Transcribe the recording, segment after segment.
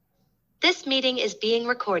This meeting is being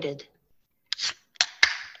recorded.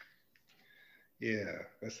 Yeah,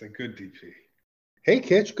 that's a good DP. Hey,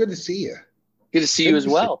 Kitch, good to see you. Good to see you as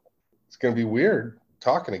well. It's going to be weird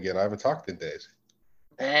talking again. I haven't talked in days.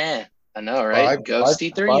 I know, right?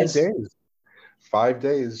 Ghosty 3s. 5 days. 5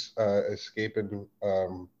 days escaping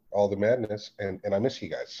all the madness, and I miss you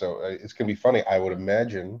guys. So it's going to be funny. I would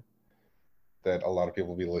imagine that a lot of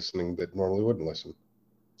people will be listening that normally wouldn't listen.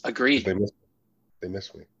 Agreed. They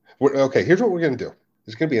miss me. Okay, here's what we're going to do.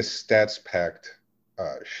 It's going to be a stats-packed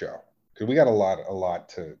show. Because we got a lot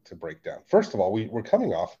to break down. First of all, we're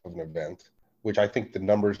coming off of an event, which I think the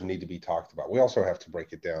numbers need to be talked about. We also have to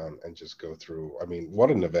break it down and just go through. I mean,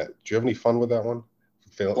 what an event. Did you have any fun with that one?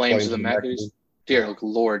 Flames of the Maccabees? Dear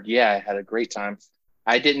Lord, yeah, I had a great time.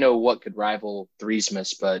 I didn't know what could rival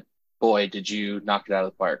Threesmas, but boy, did you knock it out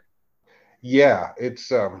of the park. Yeah,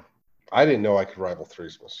 it's I didn't know I could rival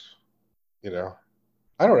Threesmas. You know?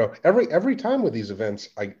 I don't know. Every time with these events,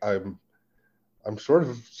 I'm sort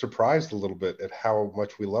of surprised a little bit at how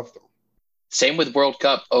much we love them. Same with World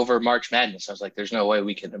Cup over March Madness. I was like, there's no way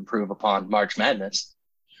we can improve upon March Madness.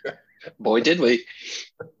 Boy, did we.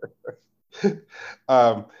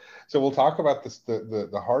 So we'll talk about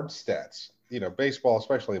the hard stats. You know, baseball,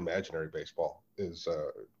 especially imaginary baseball, is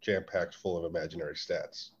jam-packed full of imaginary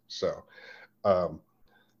stats. So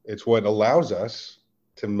it's what allows us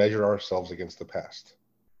to measure ourselves against the past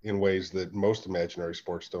in ways that most imaginary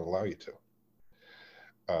sports don't allow you to.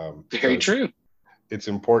 Very true. It's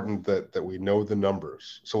important that we know the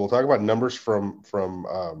numbers. So we'll talk about numbers from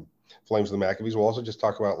Flames of the Maccabees. We'll also just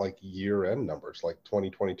talk about like year-end numbers, like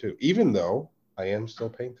 2022. Even though I am still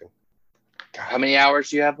painting. God, how many hours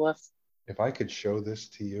do you have left? If I could show this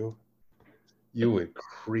to you, you would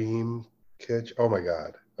cream, Kitch. Oh my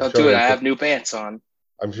God! Don't do it. I have new pants on.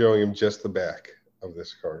 I'm showing him just the back of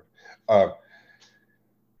this card.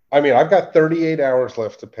 I mean, I've got 38 hours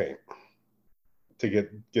left to paint. To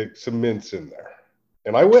get some mints in there,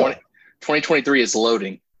 and I will. 2023 is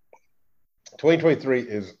loading. 2023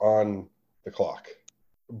 is on the clock,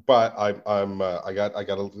 but I got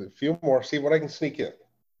a few more. See what I can sneak in.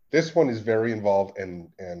 This one is very involved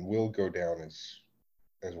and will go down as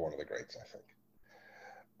one of the greats, I think.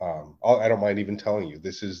 I don't mind even telling you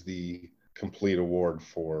this is the complete award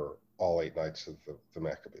for all 8 nights of the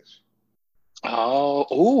Maccabees.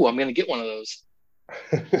 Oh, I'm gonna get one of those.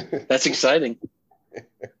 That's exciting.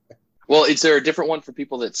 Well, is there a different one for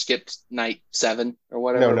people that skipped night 7 or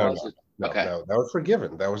whatever? No. Okay. No, that was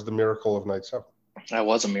forgiven. That was the miracle of night 7. That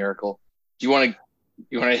was a miracle. Do you want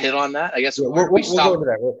to hit on that? I guess we'll go to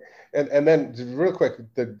that. And then real quick,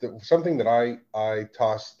 something that I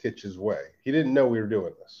tossed Titch's way. He didn't know we were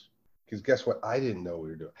doing this. Because guess what? I didn't know we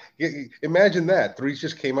were doing. Imagine that. Threes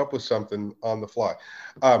just came up with something on the fly.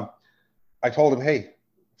 I told him, hey,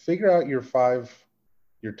 figure out your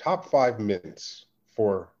top 5 mints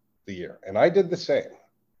for the year. And I did the same.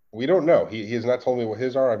 We don't know. He has not told me what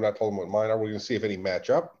his are. I've not told him what mine are. We're going to see if any match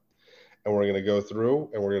up. And we're going to go through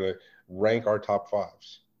and we're going to rank our top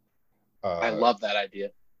 5s. I love that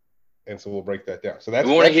idea. And so we'll break that down. So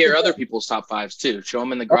we want to hear other people's top 5s too. Show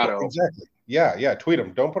them in the grotto. Oh, exactly. Yeah. Tweet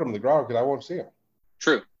them. Don't put them in the grotto because I won't see them.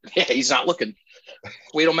 True. Yeah, he's not looking.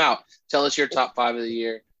 Tweet them out. Tell us your top 5 of the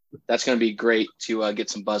year. That's going to be great to get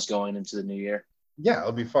some buzz going into the new year. Yeah,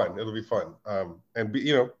 it'll be fun. And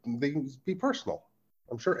they can be personal.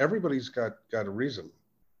 I'm sure everybody's got a reason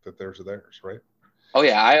that theirs are theirs, right? Oh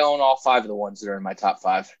yeah, I own all 5 of the ones that are in my top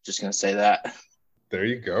 5. Just gonna say that. There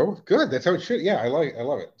you go. Good. That's how it should. Yeah, I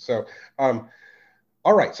love it. So, all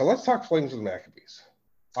right. So let's talk Flames of the Maccabees.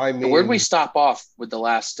 I mean, where'd we stop off with the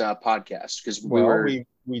last podcast? Because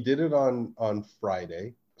we did it on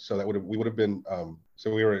Friday, so that we would have been.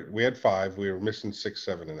 So we had 5. We were missing 6,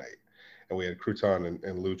 7, and 8. And we had Crouton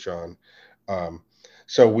and Luchon.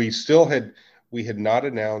 So we had not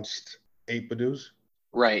announced 8 Badoos.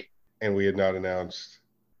 Right. And we had not announced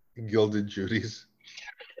Gilded Judy's.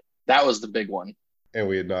 That was the big one. And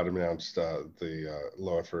we had not announced the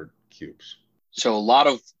low effort cubes. So a lot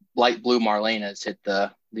of light blue Marlenas hit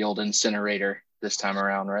the old incinerator this time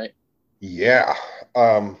around, right? Yeah.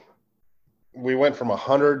 We went from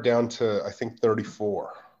 100 down to, I think,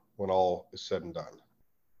 34 when all is said and done.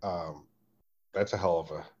 That's a hell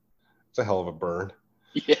of a burn.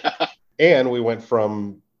 Yeah. And we went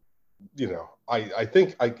from, I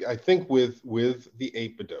think with the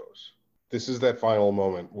 8 Badoos, this is that final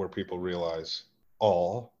moment where people realize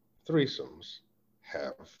all threesomes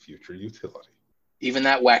have future utility. Even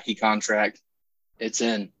that wacky contract, it's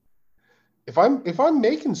in. If I'm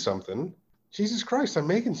making something, Jesus Christ, I'm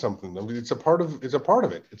making something. I mean, it's a part of it. It's a part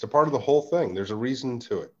of the whole thing. There's a reason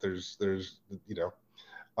to it. There's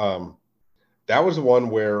That was the one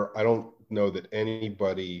where I don't know that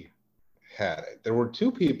anybody had it. There were two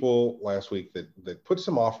people last week that put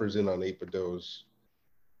some offers in on Apidos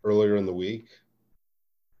earlier in the week,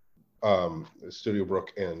 Studio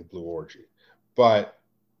Brook and Blue Orgy. But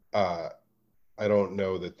I don't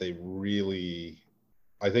know that they really,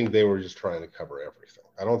 I think they were just trying to cover everything.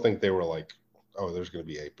 I don't think they were like, oh, there's going to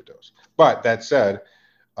be Apidos. But that said,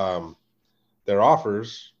 their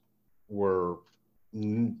offers were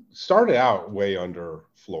started out way under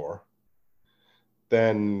floor,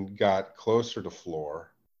 then got closer to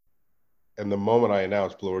floor. And the moment I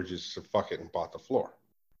announced, Blue Orgy just said, fuck it, and bought the floor.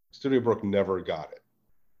 Studio Brook never got it.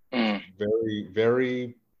 Very,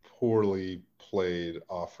 very poorly played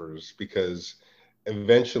offers, because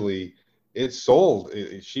eventually it sold.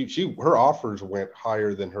 Her offers went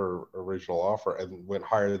higher than her original offer and went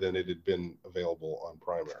higher than it had been available on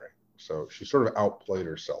primary. So she sort of outplayed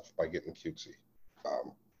herself by getting cutesy.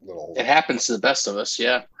 It happens to the best of us.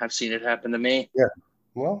 Yeah, I've seen it happen to me. Yeah.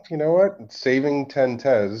 Well, you know what? Saving 10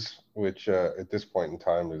 Tez, which at this point in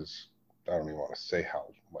time is, I don't even want to say how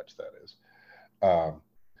much that is.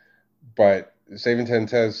 But saving 10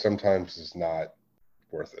 Tez sometimes is not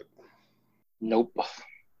worth it. Nope.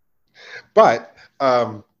 But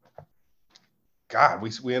God,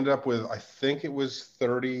 we ended up with, I think it was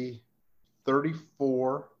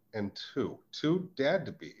 34 and 2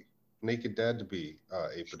 naked dad to be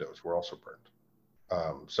Apidos were also burned.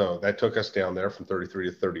 So that took us down there from 33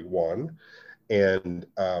 to 31. And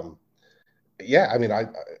yeah, I mean,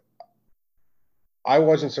 I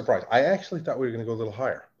wasn't surprised. I actually thought we were going to go a little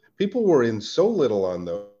higher. People were in so little on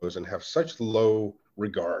those and have such low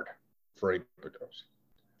regard for Apidos.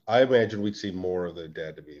 I imagine we'd see more of the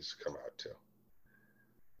dad to be's come out too.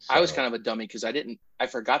 So, I was kind of a dummy because I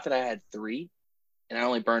forgot that I had 3 and I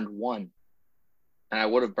only burned 1. And I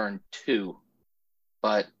would have burned 2,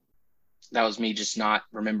 but that was me just not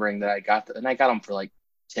remembering that I got and I got them for like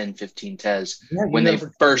 10, 15 Tez when they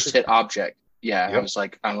first hit object. Yeah, yep. I was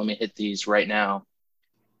like, let me hit these right now.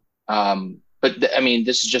 But I mean,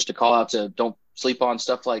 this is just a call out to don't sleep on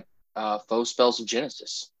stuff like faux spells of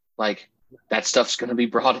Genesis. Like that stuff's going to be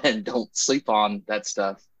brought in. Don't sleep on that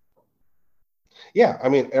stuff. Yeah, I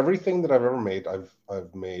mean, everything that I've ever made,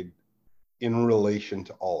 I've made in relation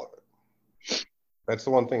to all of it. That's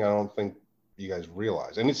the one thing I don't think you guys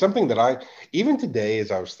realize. And it's something that even today, as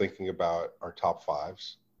I was thinking about our top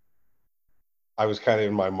 5s, I was kind of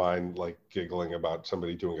in my mind like giggling about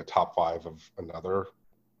somebody doing a top 5 of another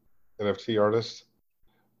NFT artist.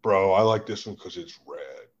 Bro, I like this one because it's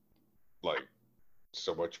red. Like,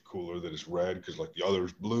 so much cooler that it's red because like the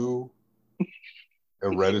other's blue.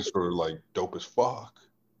 And red is sort of like dope as fuck.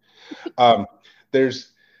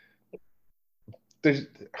 There's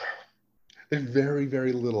very,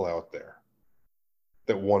 very little out there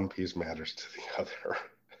that one piece matters to the other.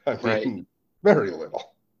 I mean, right. Very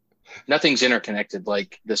little. Nothing's interconnected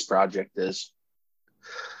like this project is.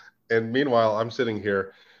 And meanwhile, I'm sitting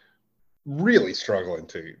here really struggling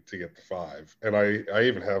to get the 5. And I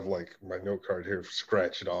even have like my note card here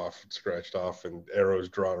scratched off, and arrows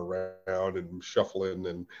drawn around and shuffling.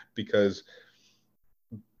 And because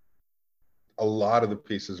a lot of the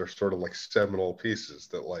pieces are sort of like seminal pieces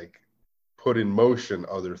that like put in motion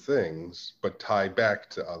other things, but tie back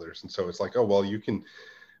to others. And so it's like, oh, well,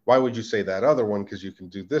 why would you say that other one? Because you can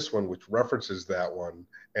do this one, which references that one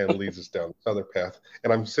and leads us down this other path.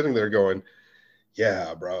 And I'm sitting there going,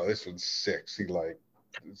 yeah, bro, this one's sick. See, like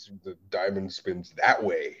the diamond spins that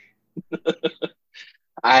way.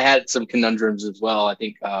 I had some conundrums as well. I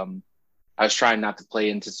think I was trying not to play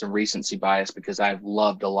into some recency bias because I've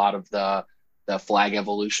loved a lot of the flag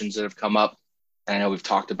evolutions that have come up. And I know we've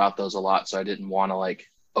talked about those a lot, so I didn't want to like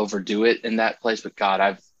overdo it in that place. But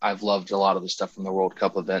God, I've loved a lot of the stuff from the World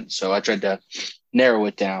Cup event, so I tried to narrow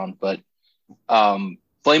it down. But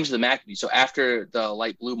Flames of the Maccabee. So after the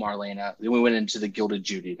light blue Marlena, then we went into the Gilded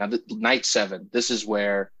Judy. Now, night 7, this is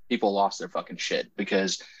where people lost their fucking shit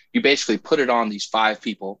because you basically put it on these 5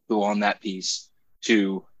 people who own that piece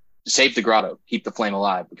to save the grotto, keep the flame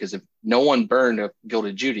alive. Because if no one burned a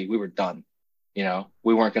Gilded Judy, we were done. You know,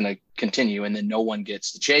 we weren't going to continue, and then no one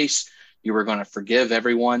gets the chase. You were going to forgive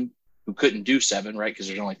everyone who couldn't do 7, right? Because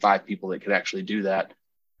there's only 5 people that could actually do that.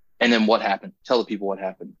 And then what happened? Tell the people what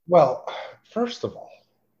happened. Well, first of all,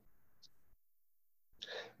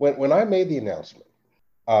 when I made the announcement,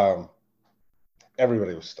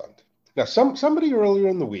 everybody was stunned. Now, somebody earlier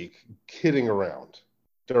in the week, kidding around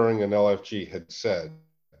during an LFG, had said,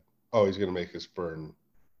 "Oh, he's going to make us burn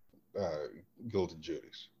Gilded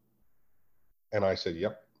Judies," and I said,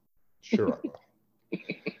 "Yep, sure I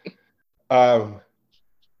will."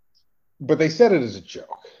 But they said it as a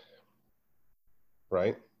joke.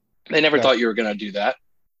 right? They never Now, thought you were going to do that.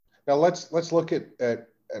 now let's look at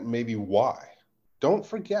maybe why. Don't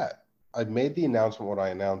forget, I made the announcement when I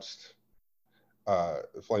announced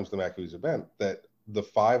Flames of the Maccabees event that the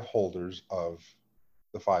 5 holders of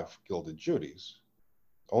the 5 Gilded Judies,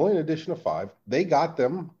 only an addition of 5, they got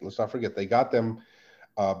them. Let's not forget, they got them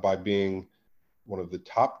by being one of the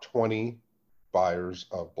top 20 buyers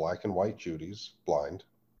of black and white Judies, blind,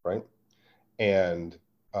 right? And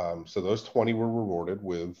so those 20 were rewarded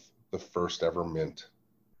with the first ever mint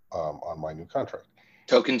on my new contract.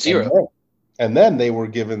 Token 0. And then they were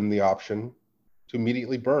given the option to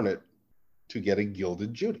immediately burn it to get a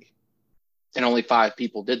Gilded Judy. And only 5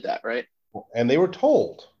 people did that, right? And they were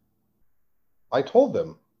told, I told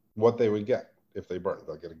them what they would get if they burned.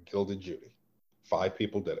 They'll get a Gilded Judy. 5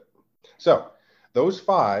 people did it. So those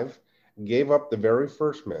 5 gave up the very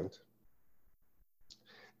first mint,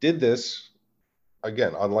 did this,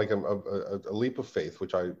 again, on like a leap of faith,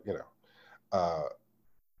 which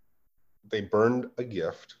they burned a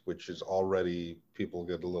gift, which is already, people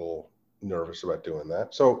get a little nervous about doing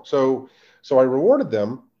that. So I rewarded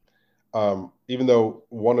them, even though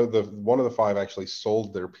one of the 5 actually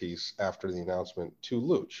sold their piece after the announcement to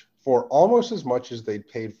Luch for almost as much as they'd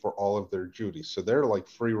paid for all of their Judies. So they're like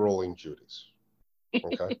free rolling Judies.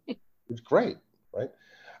 Okay. It's great, right?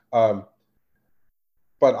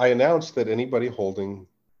 But I announced that anybody holding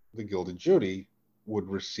the Gilded Judy would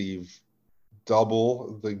receive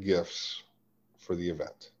double the gifts for the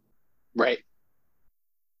event. Right.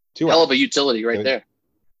 2 Hell of a utility right there.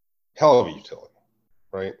 Hell of a utility,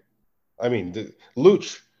 right? I mean,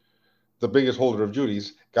 Luch, the biggest holder of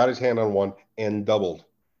Judies, got his hand on one and doubled.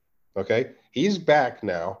 Okay? He's back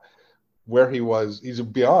now where he was. He's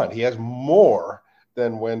beyond. He has more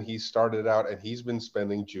than when he started out, and he's been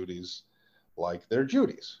spending Judies like they're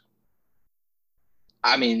Judies.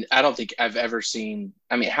 I mean, I don't think I've ever seen.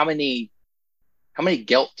 I mean, how many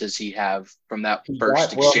gelt does he have from that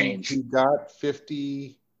first exchange? He got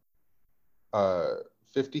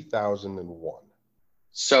 50,001.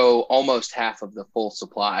 So almost half of the full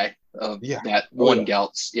supply of that one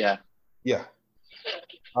gelts. Yeah. Yeah.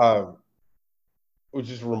 Which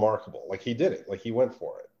is remarkable. Like, he did it. Like, he went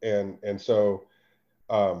for it. And so,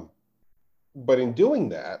 but in doing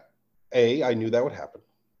that, I knew that would happen.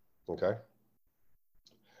 Okay.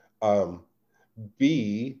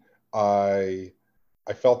 B, I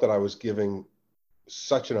felt that I was giving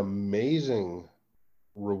such an amazing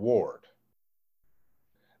reward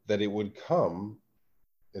that it would come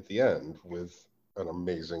at the end with an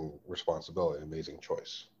amazing responsibility, amazing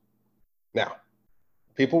choice. Now,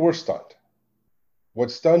 people were stunned.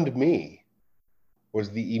 What stunned me was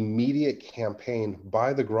the immediate campaign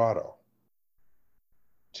by the Grotto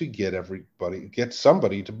to get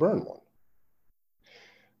somebody to burn one.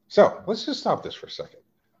 So let's just stop this for a second.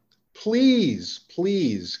 Please,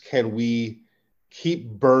 can we keep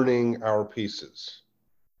burning our pieces?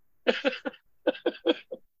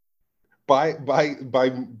 I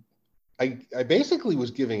basically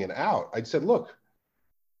was giving it out. I'd said, look,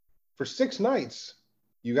 for 6 nights,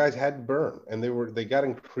 you guys had to burn, and they got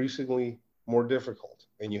increasingly more difficult,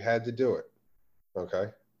 and you had to do it,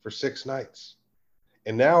 okay, for 6 nights.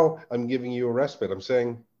 And now I'm giving you a respite. I'm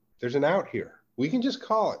saying there's an out here. We can just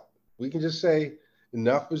call it. We can just say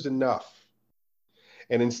enough is enough.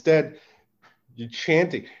 And instead, you're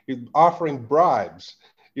chanting, you're offering bribes,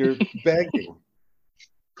 you're begging.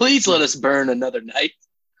 Please let us burn another night.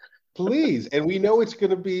 Please. And we know it's going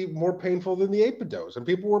to be more painful than the Apidos. And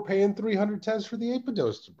people were paying 300 tens for the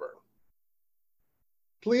Apidos to burn.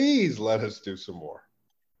 Please let us do some more.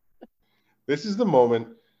 This is the moment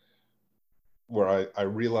where I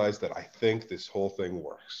realized that I think this whole thing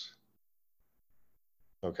works.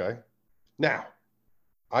 Okay? Now,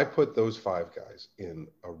 I put those 5 guys in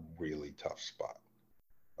a really tough spot.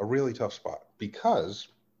 A really tough spot. Because,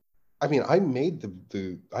 I mean, I made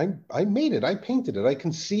I made it. I painted it. I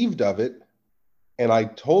conceived of it. And I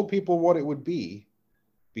told people what it would be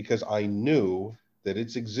because I knew that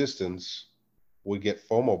its existence would get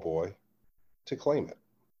FOMO Boy to claim it.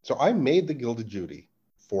 So I made the Gilded Judy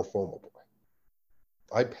for FOMO Boy.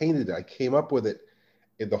 I painted it. I came up with it.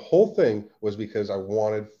 The whole thing was because I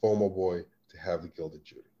wanted FOMO Boy to have the Gilded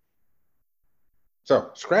Judy.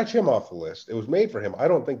 So scratch him off the list. It was made for him. I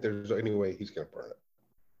don't think there's any way he's going to burn it.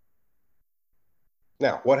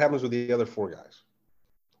 Now, what happens with the other 4 guys?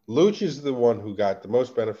 Luch is the one who got the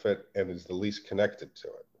most benefit and is the least connected to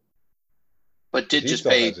it. But did just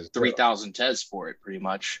pay 3,000 tes for it, pretty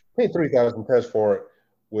much. Paid 3,000 tes for it,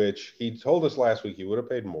 which he told us last week he would have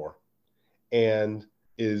paid more, and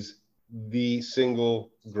is the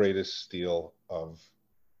single greatest steal of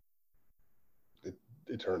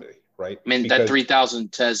eternity, right? I mean, that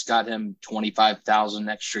 3,000 Tez got him 25,000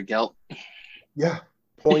 extra gelt. Yeah,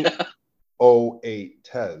 0.08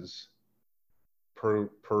 Tez per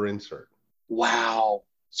insert. Wow.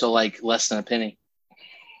 So like less than a penny,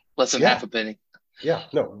 less than half a penny. Yeah,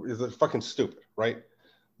 no, it's fucking stupid, right?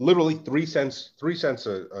 Literally 3 cents a thing.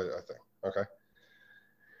 Okay,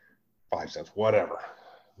 5 cents, whatever.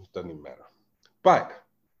 It doesn't even matter. But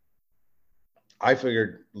I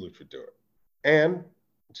figured Luch would do it, and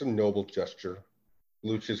it's a noble gesture.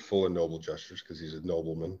 Luch is full of noble gestures because he's a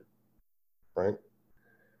nobleman, right?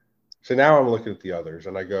 So now I'm looking at the others,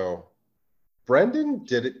 and I go, Brendan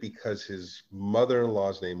did it because his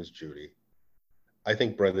mother-in-law's name is Judy. I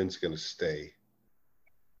think Brendan's going to stay.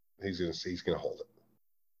 He's going to hold it.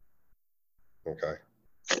 Okay.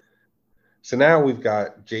 So now we've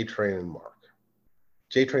got Y3ar and Mark.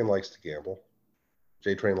 Y3ar likes to gamble.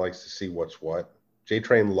 Y3ar likes to see what's what.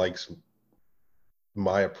 Y3ar likes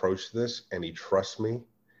my approach to this, and he trusts me.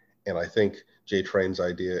 And I think Y3ar's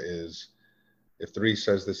idea is, if 3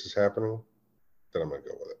 says this is happening, then I'm going to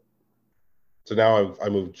go with it. So now I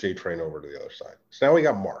moved Y3ar over to the other side. So now we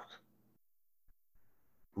got Mark.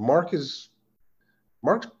 Mark's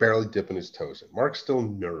barely dipping his toes in. Mark's still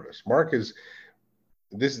nervous.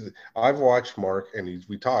 I've watched Mark, and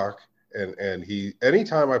we talk, and he,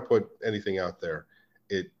 anytime I put anything out there,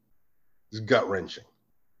 it is gut wrenching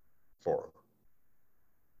for him.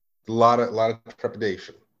 A lot of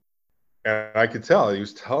trepidation, and I could tell he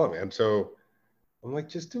was telling me. And so I'm like,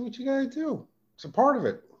 just do what you gotta do. It's a part of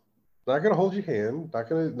it. Not gonna hold your hand. Not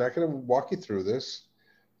gonna walk you through this.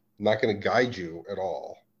 Not gonna guide you at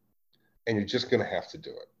all. And you're just gonna have to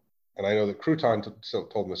do it. And I know that Crouton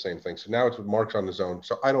told him the same thing. So now it's Mark's on his own.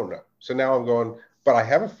 So I don't know. So now I'm going, but I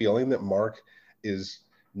have a feeling that Mark is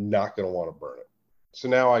not going to want to burn it. So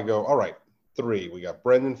now I go, all right, 3. We got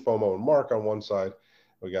Brendan, FOMO, and Mark on one side.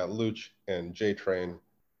 We got Luch and Y3ar,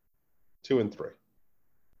 2 and 3.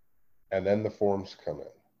 And then the forms come in.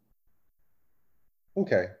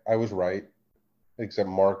 Okay, I was right. Except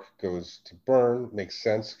Mark goes to burn. Makes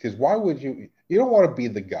sense. Because why would you don't want to be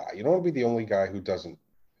the guy. You don't want to be the only guy who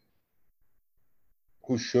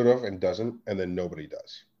should have and doesn't, and then nobody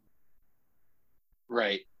does.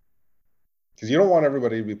 Right. Because you don't want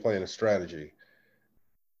everybody to be playing a strategy,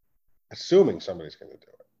 assuming somebody's going to do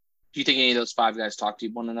it. Do you think any of those 5 guys talk to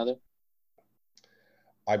one another?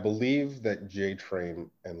 I believe that Y3ar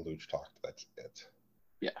and Luch talked. That's it.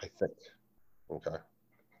 Yeah. I think. Okay.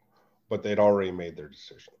 But they'd already made their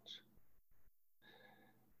decisions.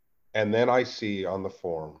 And then I see on the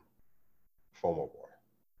form, FOMO Boy.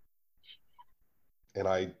 And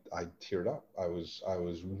I teared up. I was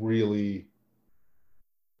really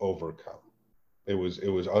overcome. It was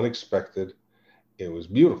unexpected. It was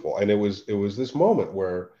beautiful, and it was this moment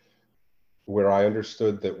where I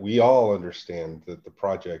understood that we all understand that the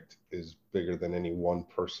project is bigger than any one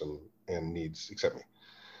person and needs, except me,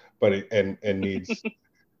 but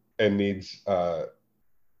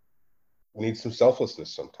needs some selflessness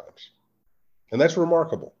sometimes, and that's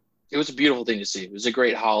remarkable. It was a beautiful thing to see. It was a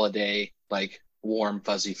great holiday, like warm,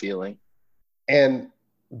 fuzzy feeling. And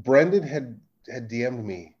Brendan had DM'd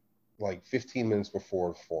me like 15 minutes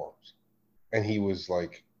before the forums. And he was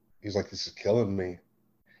like, this is killing me.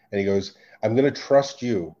 And he goes, I'm going to trust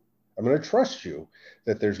you. I'm going to trust you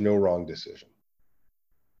that there's no wrong decision.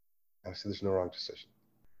 And I said, there's no wrong decision.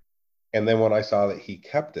 And then when I saw that he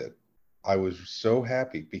kept it, I was so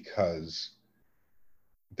happy because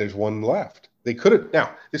there's one left. This could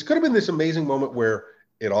have been this amazing moment where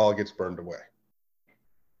it all gets burned away.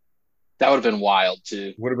 That would have been wild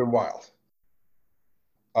too. Would have been wild.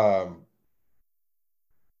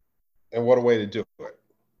 And what a way to do it.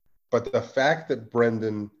 But the fact that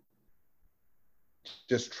Brendan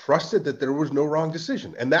just trusted that there was no wrong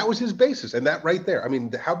decision, and that was his basis, and that right there, I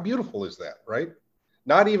mean, how beautiful is that, right?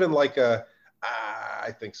 Not even like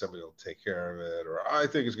I think somebody will take care of it, or I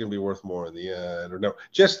think it's going to be worth more in the end, or no,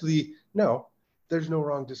 just there's no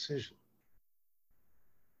wrong decision,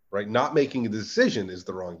 right? Not making a decision is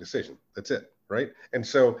the wrong decision. That's it, right? And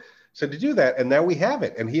so to do that, and now we have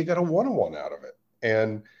it, and he got a 1-on-1 out of it,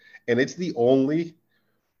 and it's the only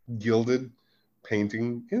gilded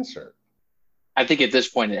painting insert. I think at this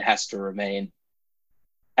point it has to remain.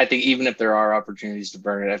 I think even if there are opportunities to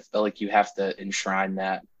burn it, I feel like you have to enshrine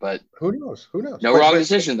that. But who knows? No wrong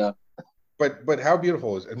decision though. But how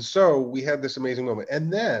beautiful is it? And so we had this amazing moment.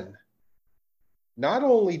 And then not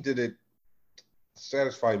only did it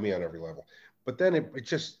satisfy me on every level, but then it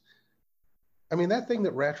just, I mean, that thing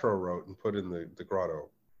that R3ar wrote and put in the grotto,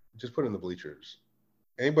 just put in the bleachers.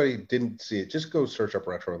 Anybody didn't see it, just go search up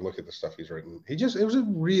R3ar and look at the stuff he's written. It was a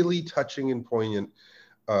really touching and poignant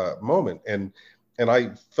moment, and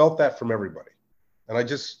I felt that from everybody. And I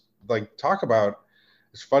just like talk about.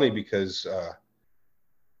 It's funny because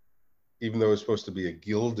even though it was supposed to be a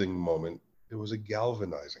gilding moment, it was a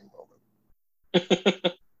galvanizing moment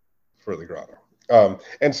for the grotto.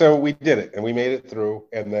 And so we did it, and we made it through,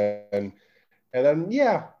 and then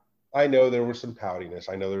yeah, I know there was some poutiness.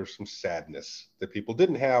 I know there was some sadness that people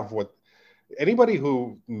didn't have. What anybody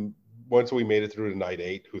who once we made it through to night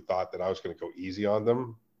 8 who thought that I was going to go easy on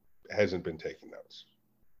them hasn't been taking notes.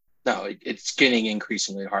 No, it's getting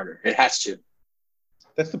increasingly harder. It has to.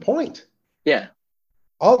 That's the point. Yeah.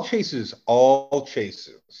 All chases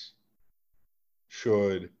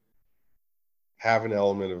should have an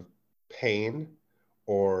element of pain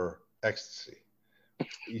or ecstasy.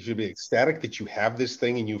 You should be ecstatic that you have this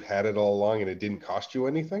thing and you've had it all along and it didn't cost you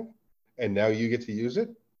anything, and now you get to use it.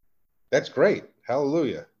 That's great.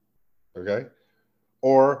 Hallelujah. Okay.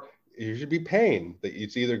 Or you should be pain that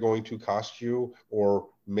it's either going to cost you or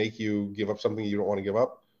make you give up something you don't want to give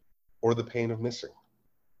up, or the pain of missing.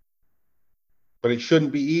 But it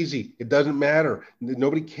shouldn't be easy. It doesn't matter.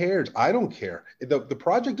 Nobody cares. I don't care. The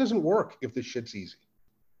project doesn't work if the shit's easy.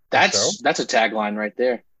 That's a tagline right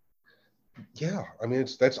there. Yeah. I mean,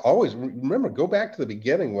 that's always, remember, go back to the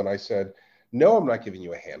beginning when I said, no, I'm not giving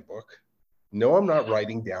you a handbook. No, I'm not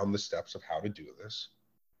writing down the steps of how to do this.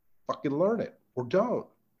 Fucking learn it or don't.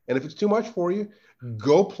 And if it's too much for you,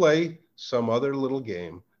 go play some other little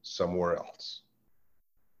game somewhere else.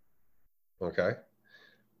 Okay?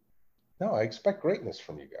 No, I expect greatness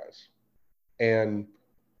from you guys. And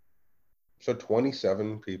so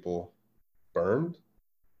 27 people burned,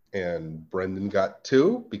 and Brendan got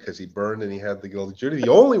 2 because he burned and he had the Gilded Judy,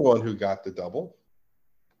 the only one who got the double.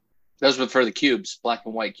 Those were for the cubes, black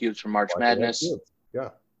and white cubes from March Madness. Yeah.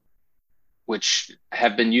 Which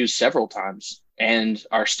have been used several times and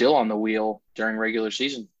are still on the wheel during regular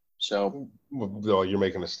season. So, well, you're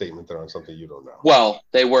making a statement there on something you don't know. Well,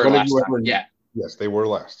 they were last time. Yeah. Yes, they were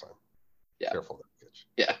last time. Yeah. Careful.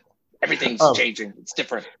 Yeah. Everything's changing. It's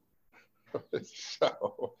different.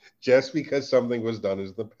 So, just because something was done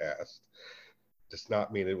in the past does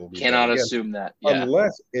not mean it will be Cannot done again, assume that. Yeah.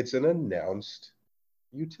 unless it's an announced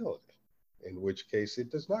utility, in which case it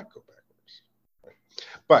does not go backwards. Right?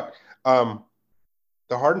 But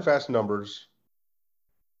the hard and fast numbers,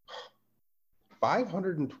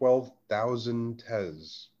 512,000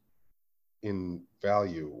 TES in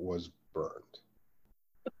value was burned.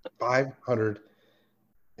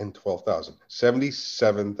 512,000.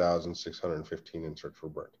 77,615 inserts were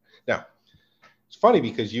burned. Now, it's funny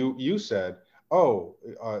because you said, oh,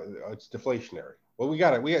 it's deflationary. Well, we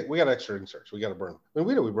got extra inserts. We got to burn. I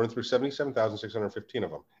mean, we burned through 77,615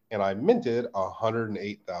 of them, and I minted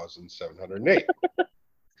 108,708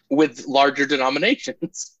 with larger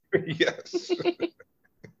denominations. Yes.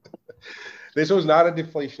 This was not a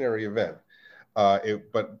deflationary event,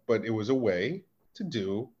 but it was a way to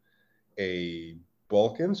do a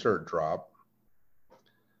bulk insert drop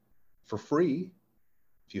for free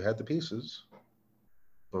if you had the pieces.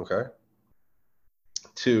 Okay.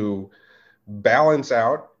 To balance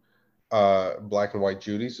out black and white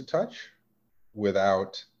Judies a touch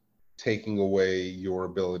without taking away your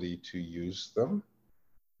ability to use them.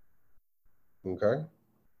 Okay.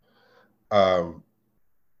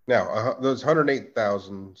 Now, those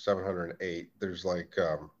 108,708, there's like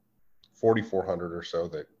 4,400 or so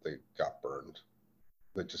that they got burned.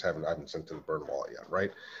 That just I haven't sent to the burn wallet yet,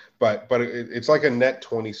 right? But it's like a net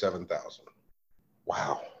 27,000.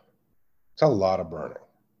 Wow. It's a lot of burning.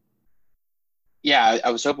 Yeah,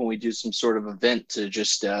 I was hoping we'd do some sort of event to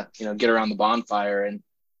just get around the bonfire and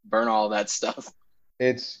burn all that stuff.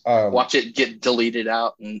 It's watch it get deleted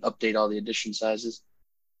out and update all the edition sizes.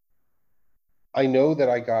 I know that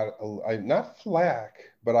I got not flack,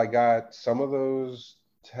 but I got some of those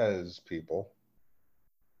TES people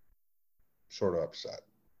sort of upset.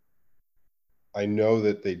 I know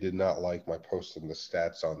that they did not like my posting the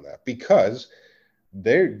stats on that because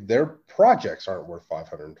their projects aren't worth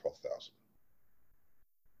 512,000.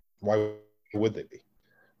 Why would they be,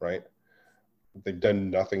 right? They've done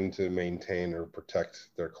nothing to maintain or protect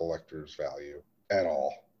their collector's value at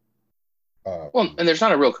all. Well, and there's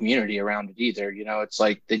not a real community around it either. It's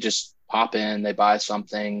like they just pop in, they buy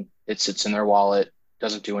something, it sits in their wallet,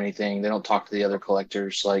 doesn't do anything. They don't talk to the other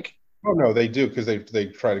collectors. Like, oh no, they do, because they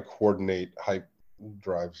try to coordinate hype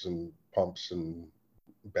drives and pumps and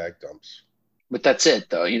bag dumps. But that's it,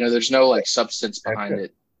 though. There's no like substance behind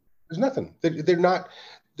it. There's nothing. They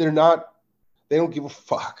don't give a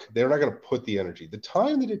fuck. They're not going to put the energy, the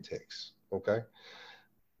time that it takes. Okay,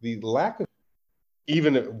 the lack of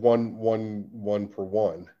even at one per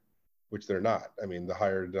one which they're not. I mean, the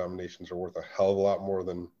higher denominations are worth a hell of a lot more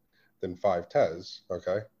than 5 tes.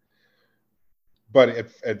 Okay. But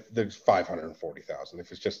if there's 540,000,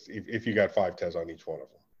 if it's just, if you got 5 tes on each one of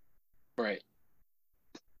them. Right.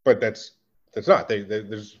 But that's not,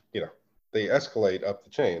 there's, they escalate up the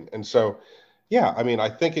chain. And so, yeah, I mean, I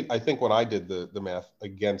think when I did the math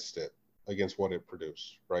against what it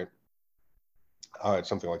produced, right? It's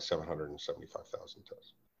something like 775,000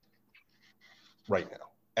 tes right now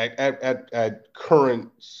at current,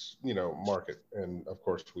 market. And of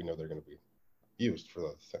course, we know they're going to be used for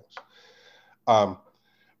other things.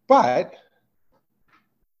 But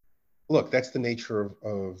look, that's the nature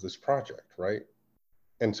of this project, right?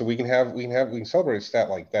 And so we can celebrate a stat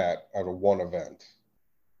like that out of one event,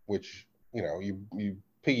 which, you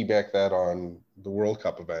piggyback that on the World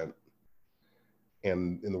Cup event.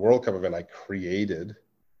 And in the World Cup event, I created,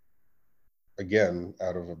 again,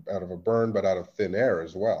 out of a burn, but out of thin air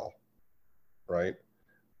as well, right?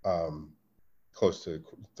 Close to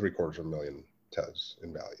 750,000 tes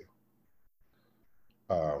in value.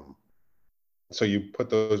 So you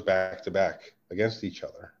put those back to back against each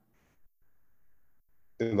other.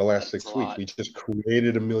 In the last 6 weeks, we just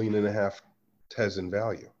created 1.5 million tes in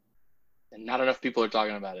value. And not enough people are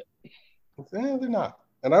talking about it. They're not.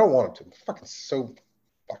 And I don't want them to. I'm so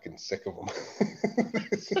fucking sick of them.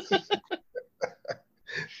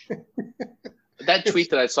 That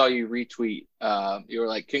tweet that I saw you retweet, you were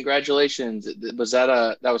like, "Congratulations!"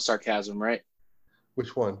 That was sarcasm, right?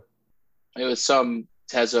 Which one? It was some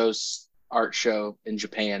Tezos art show in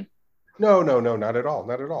Japan. No, not at all.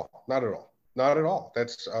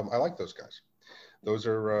 That's I like those guys. Those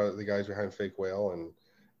are the guys behind Fake Whale,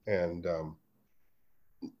 and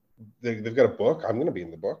they've got a book. I'm going to be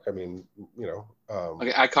in the book. I mean,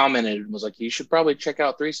 Okay, I commented and was like, "You should probably check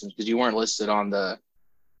out Threesomes," because you weren't listed on the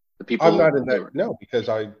people. I'm not in that. No, because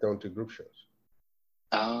I don't do group shows.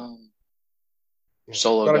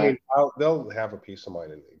 Solo but guy. I mean, they'll have a piece of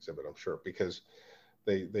mine in the exhibit, I'm sure, because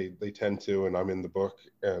they tend to, and I'm in the book.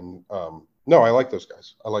 And no, I like those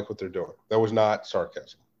guys. I like what they're doing. That was not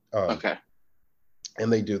sarcasm. Okay.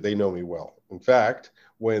 And they know me well. In fact,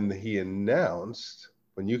 when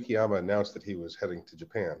Yukiyama announced that he was heading to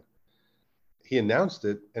Japan, he announced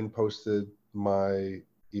it and posted my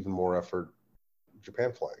even more effort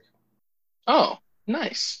Japan flag. Oh,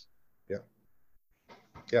 nice.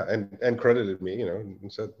 Yeah, and credited me,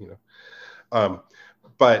 and said,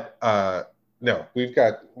 but no, we've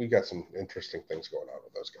got some interesting things going on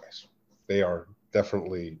with those guys. They are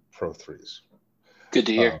definitely pro threes. Good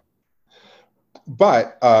to hear.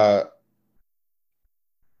 But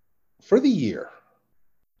for the year,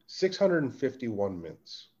 651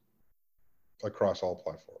 mints across all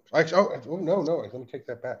platforms. Actually, no, let me take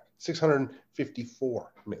that back.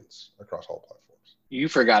 654 mints across all platforms. You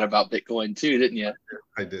forgot about Bitcoin too, didn't you?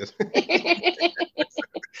 I did.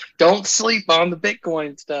 Don't sleep on the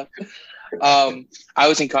Bitcoin stuff. I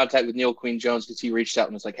was in contact with Neil Queen Jones because he reached out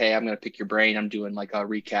and was like, "Hey, I'm going to pick your brain. I'm doing like a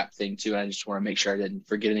recap thing too. And I just want to make sure I didn't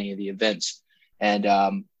forget any of the events."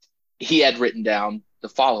 And he had written down the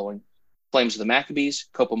following: Flames of the Maccabees,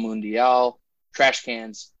 Copa Mundial, Trash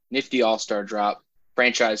Cans, Nifty All-Star Drop,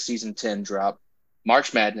 Franchise Season 10 Drop,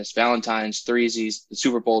 March Madness, Valentine's, Threesies, the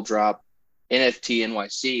Super Bowl Drop, NFT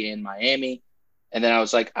NYC in Miami. And then I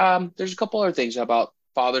was like, there's a couple other things. How about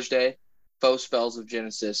Father's Day, Faux Spells of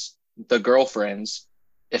Genesis, The Girlfriends,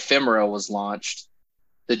 Ephemera was launched,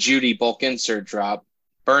 the Judy bulk insert drop,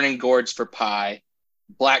 Burning Gourds for Pie,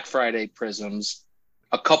 Black Friday Prisms,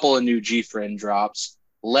 a couple of new G-Friend drops,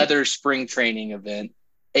 Leather Spring Training Event,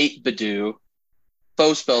 8 Badoo,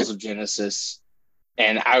 Faux Spells of Genesis.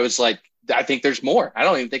 And I was like, I think there's more. I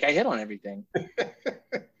don't even think I hit on everything.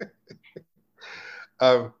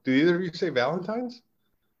 Did either of you say Valentine's?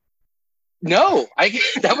 No,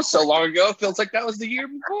 that was so long ago. It feels like that was the year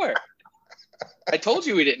before. I told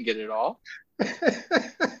you we didn't get it all.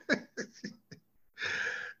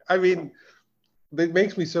 I mean, it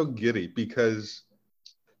makes me so giddy because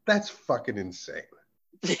that's fucking insane.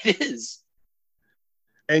 It is.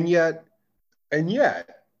 And yet,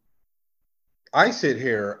 I sit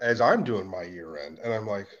here as I'm doing my year end and I'm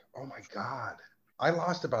like, oh my God, I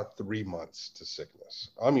lost about 3 months to sickness.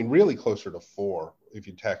 I mean, really closer to 4 if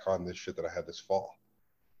you tack on this shit that I had this fall.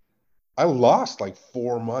 I lost like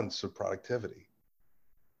 4 months of productivity.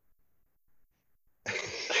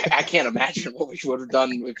 I can't imagine what we would have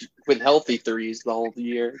done with healthy threes the whole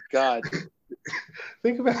year. God.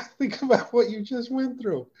 Think about what you just went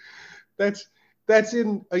through. That's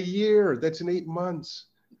in a year. That's in 8 months.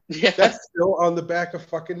 Yeah. That's still on the back of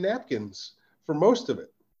fucking napkins for most of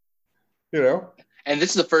it. And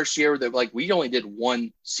this is the first year that like we only did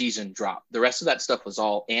one season drop. The rest of that stuff was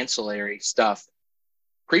all ancillary stuff.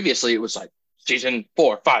 Previously, it was like season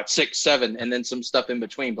 4, 5, 6, 7, and then some stuff in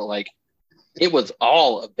between. But like it was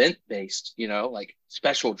all event based, like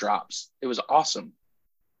special drops. It was awesome.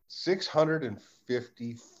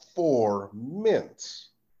 654 mints.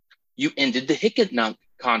 You ended the Hicketnunk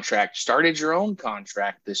contract, started your own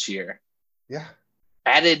contract this year. Yeah.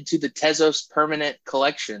 Added to the Tezos permanent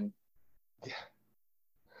collection. Yeah.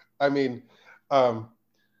 I mean,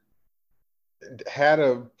 had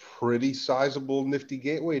a pretty sizable nifty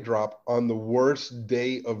gateway drop on the worst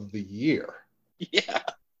day of the year. Yeah.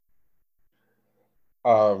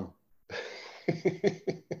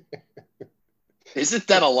 Isn't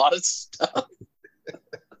that a lot of stuff?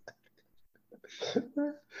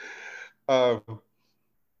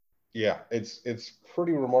 Yeah, it's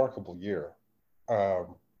pretty remarkable year.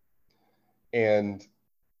 And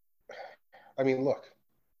I mean, look,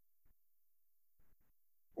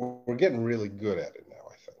 we're getting really good at it now,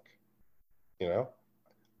 I think.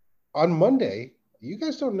 On Monday, you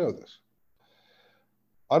guys don't know this.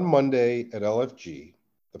 On Monday at LFG,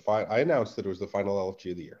 I announced that it was the final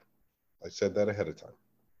LFG of the year. I said that ahead of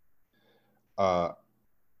time.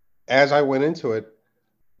 As I went into it,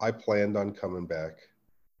 I planned on coming back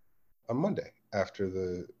on Monday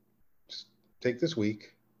after just take this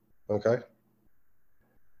week, okay?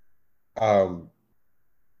 I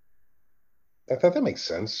thought that makes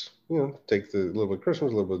sense. Take a little bit of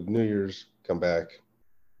Christmas, a little bit of New Year's, come back,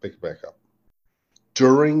 pick it back up.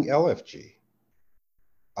 During LFG,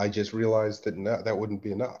 I just realized that that wouldn't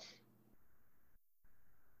be enough.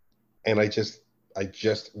 And I just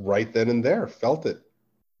right then and there felt it.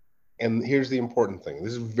 And here's the important thing.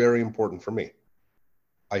 This is very important for me.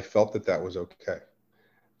 I felt that was okay.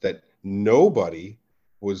 That nobody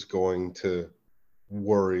was going to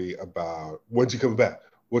worry about when's he coming back?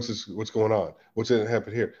 What's going on? What's going to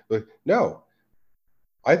happen here? Like, no,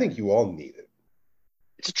 I think you all need it.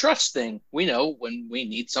 It's a trust thing. We know when we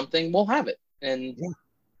need something, we'll have it. And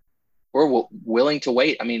we're willing to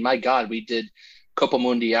wait. I mean, my God, we did Copa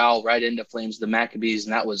Mundial right into Flames of the Maccabees,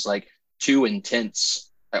 and that was like too intense.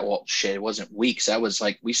 Well, shit, it wasn't weeks. That was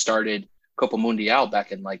like we started Copa Mundial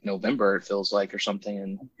back in like November, it feels like, or something,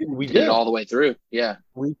 and we did it all the way through. Yeah.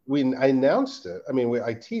 I announced it. I mean,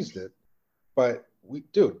 I teased it, but we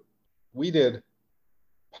did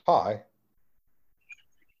Pi.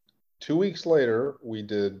 2 weeks later, we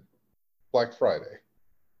did Black Friday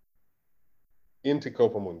into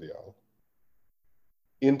Copa Mundial,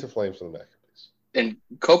 into Flames of the Maccabees. And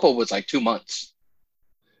Copa was like 2 months.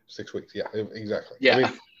 6 weeks. Yeah, exactly. Yeah. I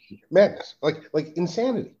mean, madness, like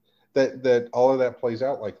insanity that all of that plays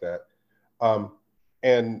out like that.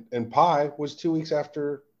 And Pi was 2 weeks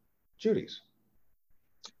after Judy's.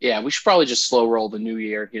 Yeah, we should probably just slow roll the new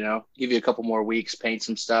year, give you a couple more weeks, paint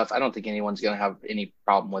some stuff. I don't think anyone's going to have any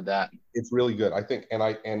problem with that. It's really good. I think, and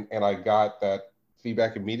I got that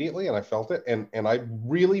feedback immediately, and I felt it, and I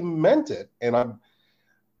really meant it. And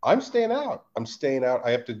I'm staying out.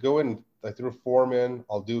 I have to go in. I threw a form in.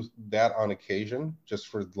 I'll do that on occasion, just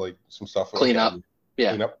for like some stuff. Clean up.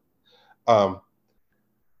 Yeah. Clean up.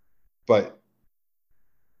 But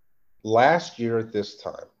last year at this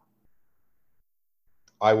time,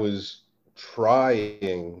 I was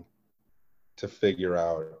trying to figure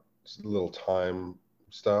out little time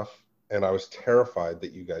stuff, and I was terrified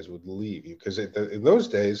that you guys would leave you, because in those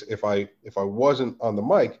days, if I wasn't on the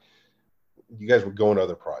mic, you guys would go into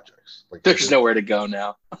other projects. Like, there's nowhere to go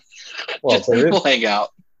now. Well, just we'll hang out.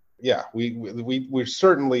 Yeah, we've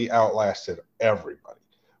certainly outlasted everybody,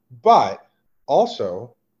 but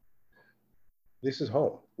also this is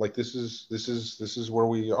home. Like this is where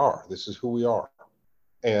we are. This is who we are.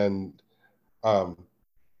 And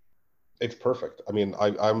it's perfect. I mean,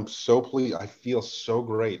 I'm so pleased. I feel so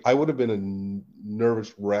great. I would have been a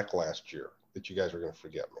nervous wreck last year that you guys are going to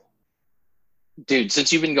forget me. Dude,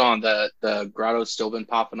 since you've been gone, the grotto's still been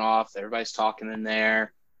popping off. Everybody's talking in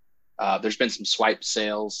there. There's been some swipe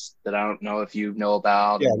sales that I don't know if you know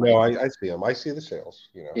about. Yeah, no, I see them. I see the sales,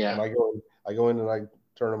 Yeah. And I go in and I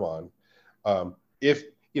turn them on. If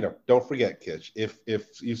don't forget, Kitch, if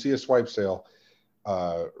you see a swipe sale,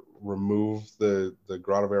 remove the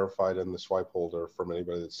grotto verified and the swipe holder from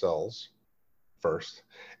anybody that sells first,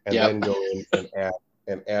 and then go in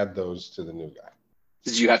and add those to the new guy.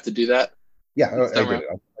 Did you have to do that? Yeah, I did.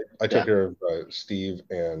 I took care of Steve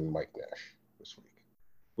and Mike Nash this week.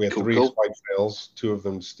 We had three swipe sales, 2 of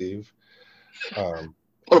them Steve. What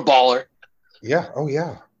a baller! Yeah. Oh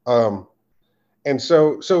yeah. And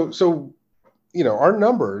so our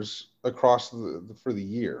numbers across for the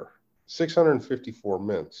year, 654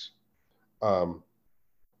 mints.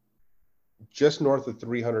 just north of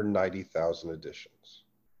 390,000 editions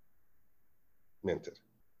minted.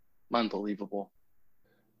 Unbelievable.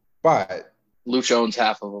 But Luch owns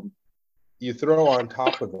half of them. you throw on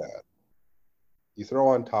top of that,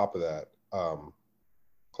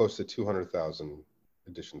 close to 200,000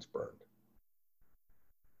 editions burned.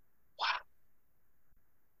 Wow.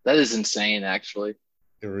 That is insane, actually.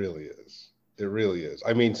 It really is. It really is.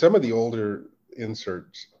 I mean, some of the older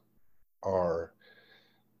inserts are,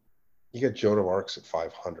 you get Joan of Arc's at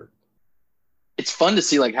 500. It's fun to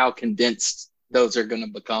see like how condensed those are going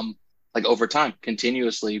to become, like over time,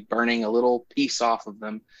 continuously burning a little piece off of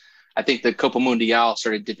them. I think the Copa Mundial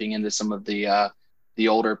started dipping into some of the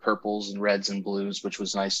older purples and reds and blues, which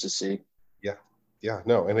was nice to see. Yeah,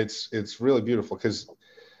 no, and it's really beautiful because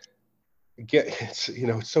it's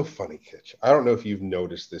it's so funny, Kitch. I don't know if you've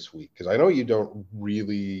noticed this week, because I know you don't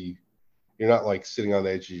really, you're not like sitting on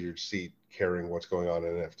the edge of your seat caring what's going on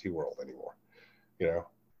in NFT world anymore.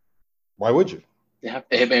 Why would you? Yeah,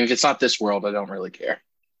 I mean, if it's not this world, I don't really care.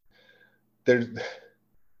 It's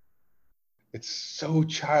so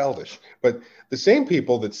childish. But the same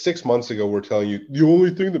people that 6 months ago were telling you the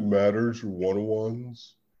only thing that matters are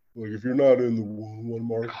one-on-ones. Like if you're not in the one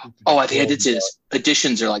market. Oh, I think I did say this.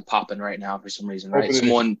 Editions are like popping right now for some reason, right?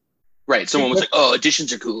 Someone was like, "Oh,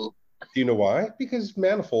 editions are cool." Do you know why? Because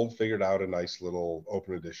Manifold figured out a nice little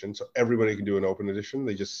open edition, so everybody can do an open edition.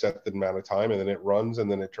 They just set the amount of time, and then it runs,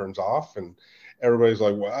 and then it turns off, and everybody's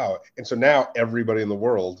like, "Wow!" And so now everybody in the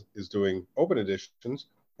world is doing open editions.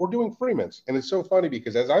 We're doing free mints, and it's so funny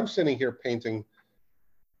because as I'm sitting here painting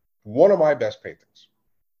one of my best paintings,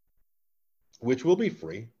 which will be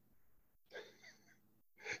free.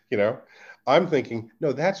 I'm thinking,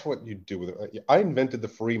 no, that's what you do with it. I invented the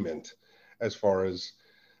free mint as far as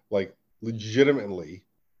like legitimately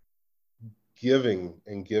giving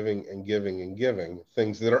and giving and giving and giving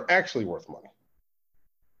things that are actually worth money.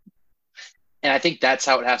 And I think that's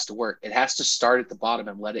how it has to work. It has to start at the bottom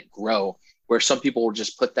and let it grow, where some people will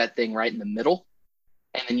just put that thing right in the middle,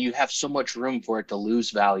 and then you have so much room for it to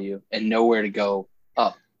lose value and nowhere to go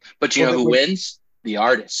up. But you know who wins? The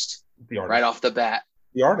artist. The artist. Right off the bat.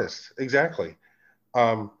 The artist, exactly.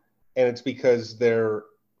 And it's because they're,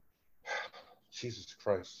 Jesus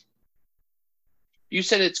Christ. You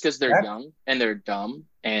said it's because they're young and they're dumb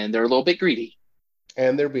and they're a little bit greedy.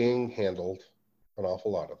 And they're being handled, an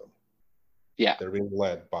awful lot of them. Yeah. They're being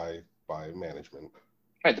led by management.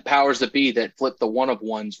 Right. The powers that be that flip the one of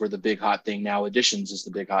ones were the big hot thing. Now editions is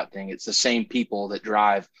the big hot thing. It's the same people that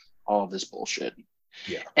drive all of this bullshit.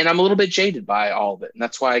 Yeah. And I'm a little bit jaded by all of it. And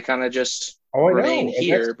that's why I kind of just remain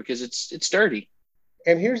here because it's dirty.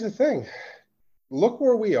 And here's the thing. Look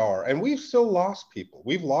where we are. And we've still lost people.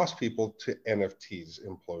 We've lost people to NFTs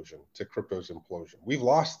implosion, to crypto's implosion. We've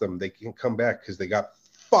lost them. They can't come back because they got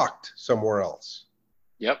fucked somewhere else.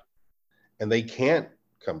 Yep. And they can't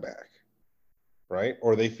come back. Right?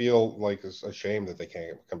 Or they feel like it's a shame that they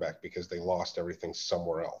can't come back because they lost everything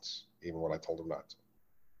somewhere else, even when I told them not to.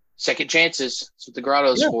 Second chances. That's what the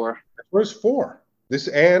grotto's for. That's what it's for. This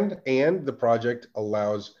and the project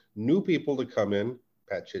allows new people to come in.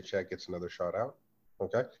 Pat Chitchat gets another shout out.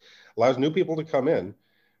 Okay. Allows new people to come in,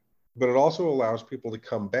 but it also allows people to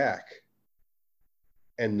come back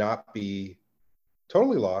and not be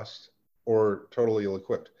totally lost or totally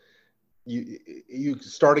ill-equipped. You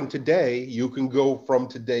starting today, you can go from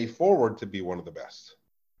today forward to be one of the best.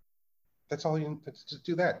 That's all you just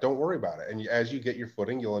do that. Don't worry about it. And as you get your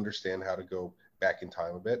footing, you'll understand how to go back in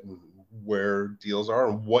time a bit and where deals are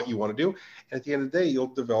and what you want to do. And at the end of the day, you'll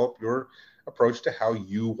develop your approach to how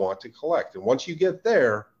you want to collect. And once you get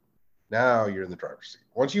there, now you're in the driver's seat.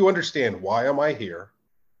 Once you understand why am I here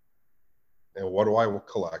and what do I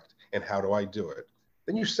collect and how do I do it,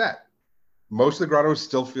 then you're set. Most of the grotto is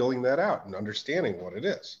still feeling that out and understanding what it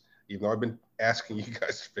is, even though I've been asking you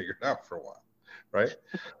guys to figure it out for a while, right?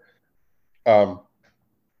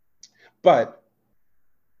 But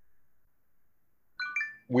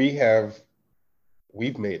we've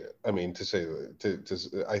made it. I mean, that's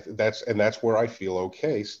where I feel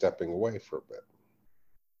okay stepping away for a bit.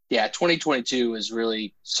 Yeah, 2022 has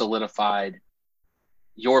really solidified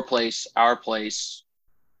your place, our place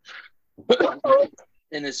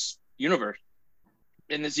in this universe,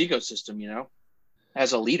 in this ecosystem,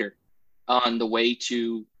 as a leader on the way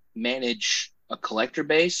to manage a collector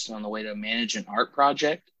base, on the way to manage an art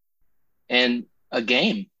project and a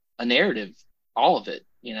game, a narrative, all of it,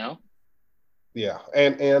 Yeah.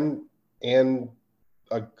 And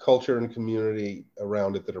a culture and community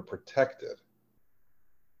around it that are protected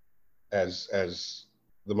as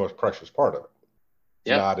the most precious part of it.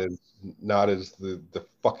 Yeah. not as the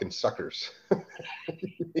fucking suckers.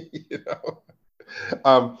 You know.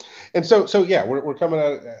 And so yeah, we're coming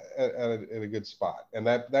at a good spot, and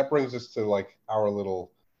that brings us to like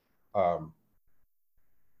um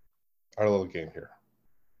our little game here.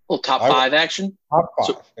 Well, top five action. Top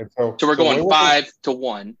five, and so we're going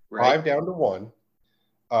 5-1, right? 5 down to 1.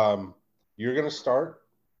 You're gonna start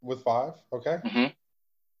with 5, okay? Mm-hmm.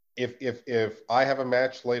 If I have a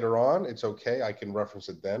match later on, it's okay. I can reference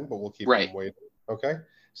it then, but we'll keep them waiting. Okay.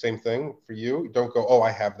 Same thing for you. Don't go, oh,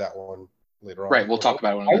 I have that one later on. Right. We'll talk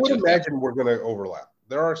about it when I would imagine we're going to overlap.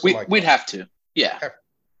 There are some. We'd have to. Yeah.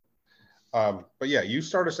 But yeah, you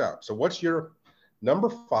start us out. So what's your number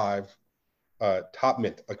 5 top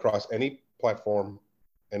mint across any platform?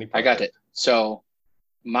 I got it. So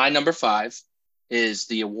my number 5 is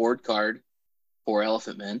the award card for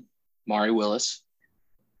Elephant Man, Maury Willis.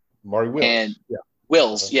 And yeah.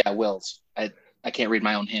 Wills. Yeah, Wills. I can't read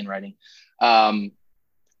my own handwriting. I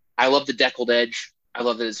love the deckled edge. I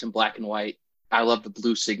love that it's in black and white. I love the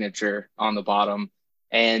blue signature on the bottom.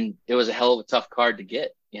 And it was a hell of a tough card to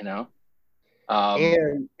get, you know?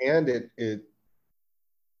 And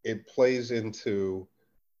it plays into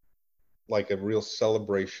like a real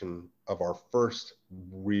celebration of our first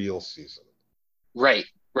real season. Right,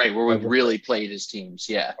 where we really played as teams,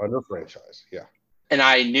 yeah. Under franchise, yeah. And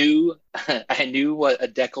I knew what a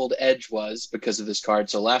deckled edge was because of this card.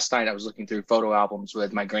 So last night I was looking through photo albums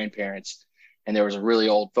with my grandparents, and there was a really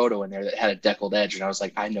old photo in there that had a deckled edge, and I was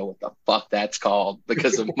like, I know what the fuck that's called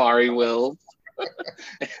because of Maury Will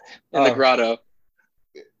in the grotto.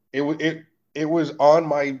 It was on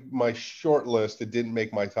my short list. It didn't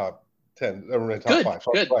make my top 10 or my top 5.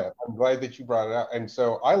 So good. I'm glad that you brought it out. And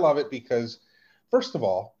so I love it because, first of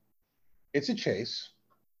all, it's a chase.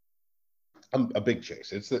 A big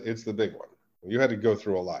chase. It's the big one. You had to go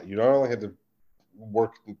through a lot. You not only had to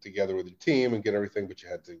work together with your team and get everything, but you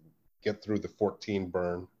had to get through the 14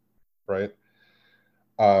 burn, right?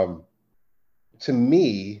 To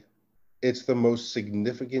me, it's the most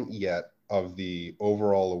significant yet of the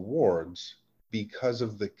overall awards because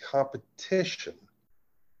of the competition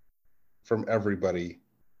from everybody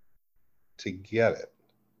to get it.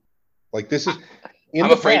 Like this is. I'm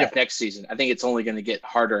afraid of next season. I think it's only going to get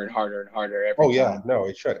harder and harder and harder every time. Oh, yeah. No,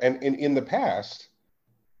 it should. And in the past,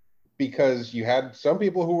 because you had some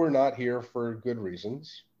people who were not here for good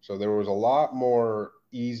reasons, so there was a lot more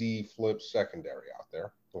easy flip secondary out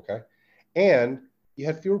there, okay? And you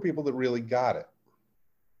had fewer people that really got it.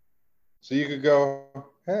 So you could go,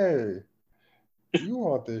 hey, you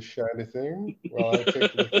want this shiny thing? Well, I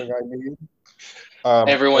take the thing I need.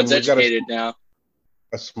 Everyone's educated now.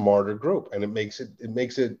 A smarter group, and it makes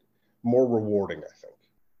it more rewarding, I think.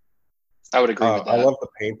 I would agree with that. I love the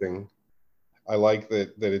painting. I like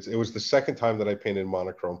that it was the second time that I painted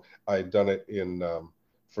monochrome. I had done it in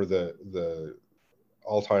for the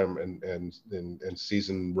all-time and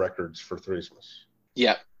season records for Threesmas.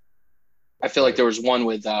 Yeah. I feel like there was one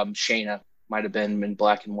with Shayna, might have been in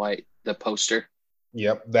black and white, the poster.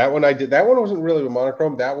 Yep, that one I did. That one wasn't really with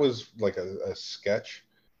monochrome. That was like a sketch.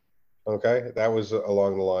 Okay, that was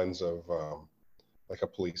along the lines of like a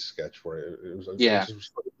police sketch where it was a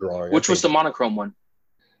drawing. Which was the monochrome one?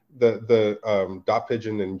 The Dot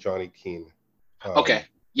Pigeon and Johnny Keene. Okay,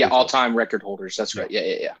 yeah, all-time record holders. That's right.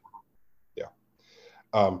 Yeah.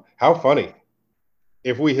 How funny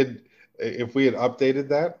if we had updated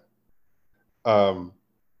that,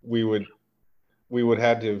 we would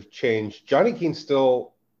had to have changed. Johnny Keene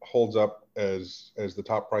still holds up as the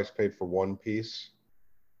top price paid for one piece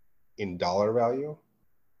in dollar value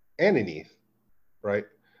and in ETH, right?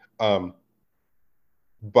 But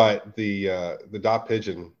the Dot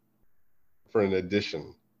Pigeon for an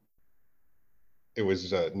edition, it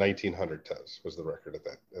was 1,900 tez was the record at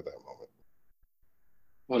that moment.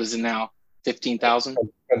 What is it now? 15,000?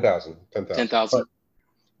 10,000. 10,000.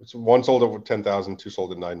 It's one sold at 10,000, two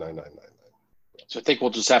sold at 9,999. So I think we'll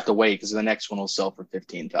just have to wait because the next one will sell for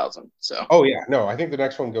 15,000. So. Oh yeah, no, I think the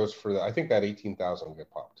next one goes for I think that 18,000 will get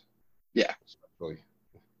popped. Yeah. Well,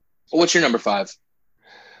 what's your number 5?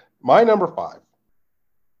 My number 5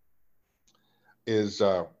 is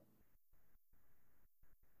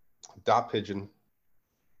Dot Pigeon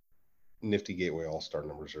Nifty Gateway All-Star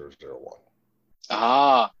number 001.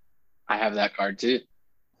 Ah, I have that card too.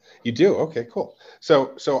 You do? Okay, cool.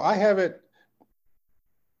 So I have it.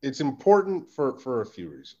 It's important for a few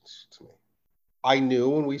reasons to me. I knew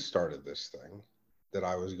when we started this thing that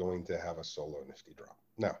I was going to have a solo Nifty drop.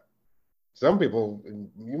 Now, some people,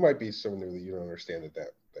 you might be so new that you don't understand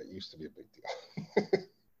that used to be a big deal.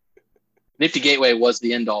 Nifty Gateway was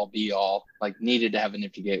the end all be all, like needed to have a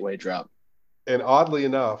Nifty Gateway drop. And oddly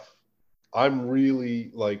enough, I'm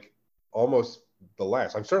really like almost the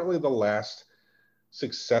last. I'm certainly the last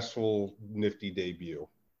successful Nifty debut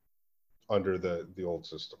under the old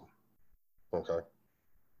system. Okay.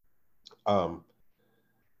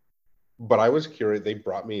 But I was curious. They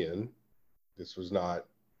brought me in. This was not.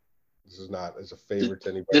 This is not as a favor to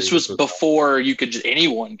anybody. This was before you could just,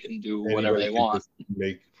 anyone can do whatever they want.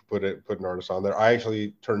 Put an artist on there. I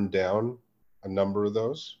actually turned down a number of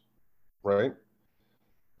those. Right.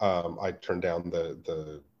 I turned down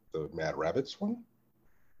the Mad Rabbits one.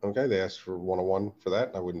 Okay, they asked for 101 for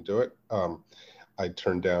that. I wouldn't do it. I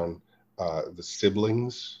turned down the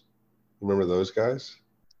Siblings. Remember those guys?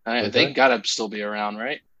 They gotta still be around,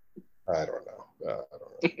 right? I don't know.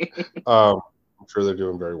 I'm sure they're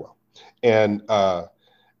doing very well. And I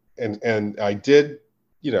did,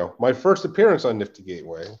 my first appearance on Nifty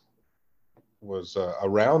Gateway was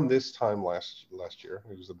around this time last year.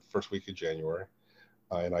 It was the first week of January.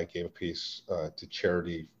 And I gave a piece to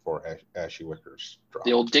charity for Ashy Wicker's drop.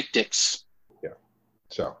 The old Dicks. Yeah.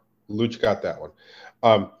 So Luch got that one.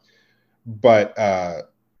 But that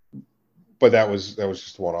was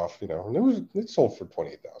just one off, and it sold for $28,000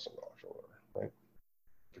 or whatever, right?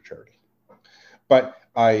 For charity. But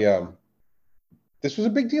this was a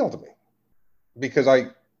big deal to me because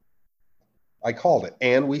I called it,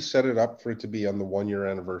 and we set it up for it to be on the 1-year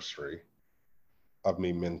anniversary of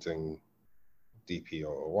me minting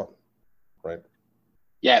DP001, right?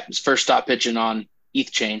 Yeah, it was first stop pitching on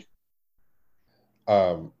ETH chain.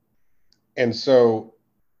 And so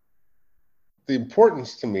the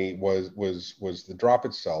importance to me was the drop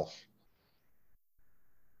itself.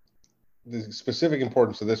 The specific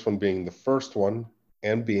importance of this one being the first one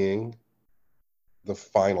and being the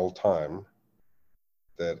final time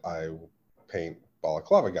that I paint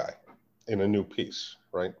Balaclava Guy in a new piece,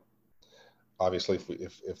 right? Obviously,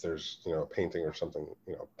 if there's a painting or something,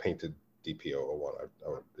 painted DP001, I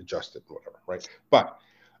would adjust it and whatever, right? But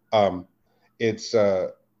it's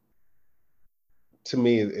to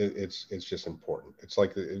me, it's just important. It's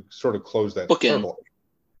like it sort of closed that circle.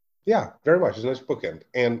 Yeah, very much. It's a nice bookend.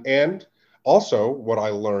 And also what I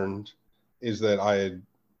learned is that I had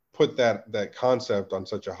put that concept on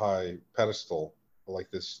such a high pedestal,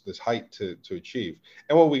 like this height to achieve.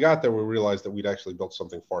 And when we got there, we realized that we'd actually built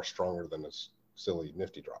something far stronger than this silly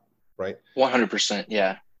Nifty drop, right? 100%,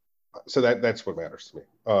 yeah. So that's what matters to me.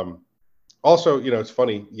 Also, it's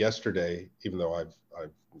funny. Yesterday, even though I've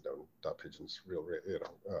known Dot Pigeon's real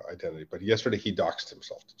identity, but yesterday he doxed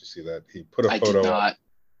himself. Did you see that? He put a photo. I did not.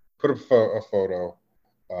 Put a photo.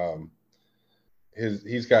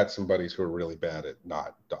 He's got some buddies who are really bad at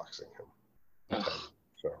not doxing him.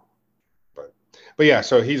 So, but yeah.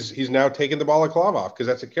 So he's now taken the balaclava off because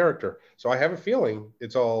that's a character. So I have a feeling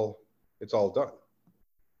it's all done.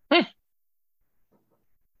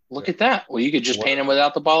 Look at that. Well, you could just paint him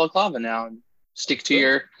without the balaclava now and stick to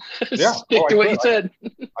your stick to what you said.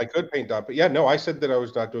 I could paint Dot, but yeah, no, I said that I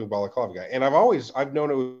was not doing balaclava guy, and I've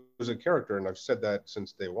known it was a character, and I've said that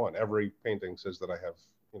since day one. Every painting says that I have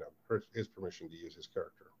his permission to use his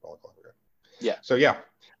character, balaclava guy. Yeah. So yeah,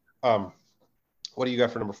 what do you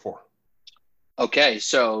got for number 4? Okay,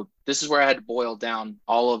 so this is where I had to boil down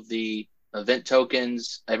all of the event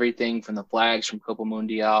tokens, everything from the flags from Copa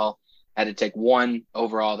Mundial. I had to take one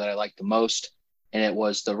overall that I liked the most, and it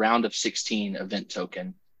was the round of 16 event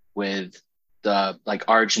token with the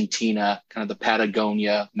Argentina, kind of the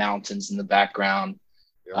Patagonia mountains in the background.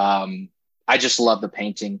 Yeah. I just love the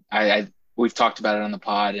painting. We've talked about it on the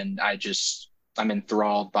pod, and I'm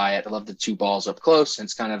enthralled by it. I love the 2 balls up close, and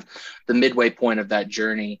it's kind of the midway point of that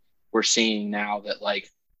journey. We're seeing now that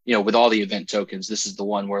with all the event tokens, this is the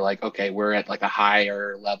one where okay, we're at a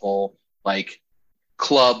higher level,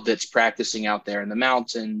 club that's practicing out there in the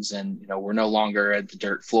mountains, and we're no longer at the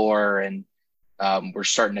dirt floor, and we're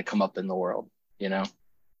starting to come up in the world. Yeah.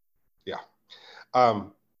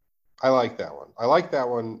 I like that one.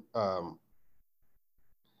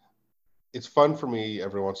 It's fun for me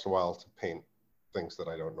every once in a while to paint things that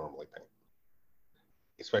I don't normally paint,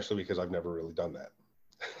 especially because I've never really done that.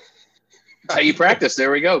 How you practice? There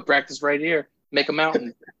we go. Practice right here. Make a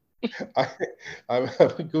mountain. I'm a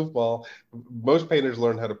goofball. Most painters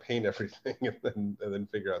learn how to paint everything and then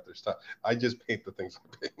figure out their stuff. I just paint the things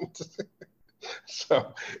I paint.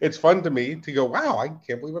 So it's fun to me to go, wow, I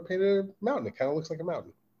can't believe I painted a mountain. It kind of looks like a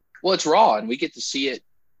mountain. Well, it's raw, and we get to see it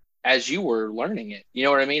as you were learning it. You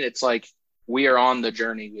know what I mean? It's like we are on the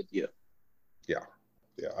journey with you. Yeah.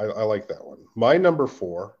 I like that one. My number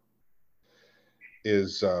 4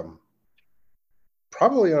 is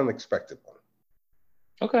probably an unexpected one.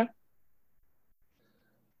 Okay.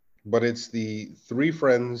 but it's the Three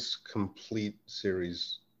Friends Complete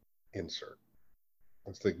Series insert.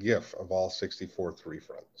 It's the GIF of all 64 Three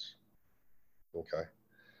Friends. Okay.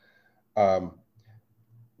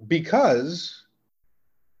 Because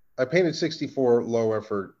I painted 64 low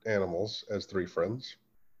effort animals as Three Friends.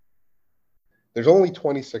 There's only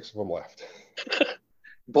 26 of them left.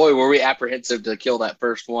 Boy, were we apprehensive to kill that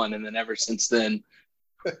first one, and then ever since then,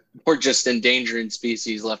 we're just endangering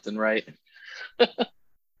species left and right.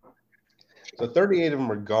 So 38 of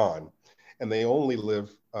them are gone, and they only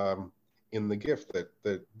live in the GIF that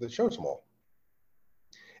shows them all.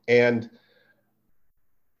 And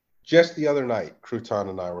just the other night, Crouton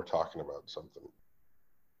and I were talking about something,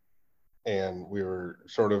 and we were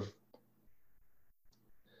sort of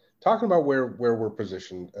talking about where we're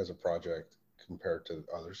positioned as a project compared to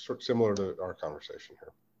others, sort of similar to our conversation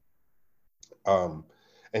here.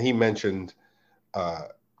 And he mentioned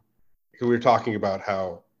we were talking about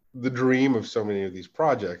how the dream of so many of these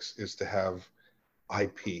projects is to have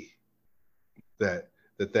IP that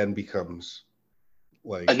then becomes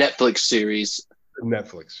like a Netflix series. A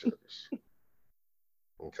Netflix series.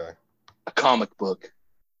 Okay. A comic book.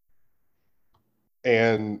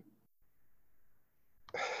 And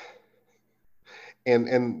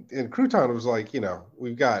Crouton was like,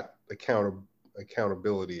 we've got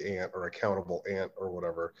accountability ant or accountable ant or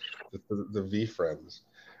whatever, the V friends,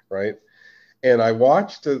 right? And I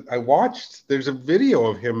watched there's a video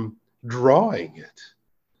of him drawing it.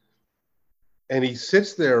 And he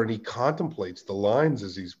sits there and he contemplates the lines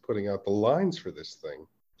as he's putting out the lines for this thing.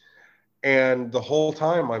 And the whole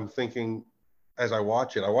time I'm thinking, as I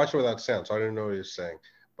watch it without sound, so I didn't know what he was saying,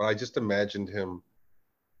 but I just imagined him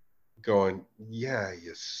going, yeah,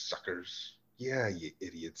 you suckers. Yeah, you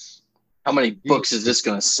idiots. How many books is this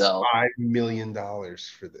going to sell? $5 million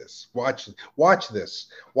for this. Watch this.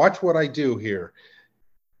 Watch what I do here.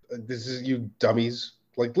 This is, you dummies.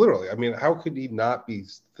 Like, literally, I mean, how could he not be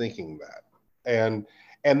thinking that? And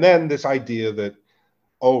then this idea that,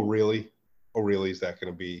 oh, really? Is that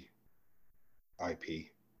going to be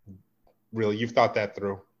IP? Really? You've thought that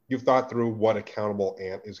through? You've thought through what Accountable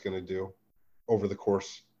Ant is going to do over the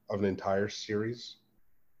course of an entire series?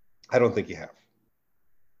 I don't think you have.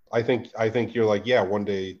 I think you're like, yeah, one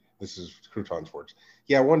day, this is Crouton's words.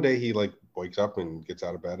 Yeah, one day he like wakes up and gets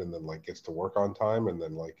out of bed and then like gets to work on time and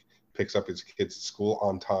then like picks up his kids at school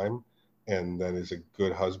on time and then is a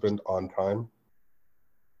good husband on time.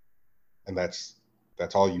 And that's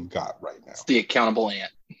all you've got right now. It's the accountable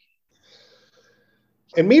ant.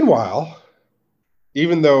 And meanwhile,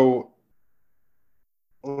 even though,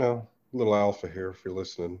 little alpha here, if you're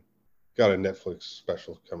listening, got a Netflix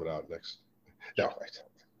special coming out next. No, right.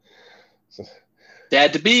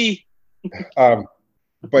 Dad to be.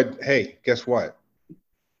 But hey, guess what?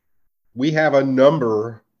 We have a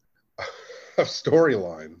number of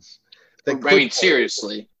storylines.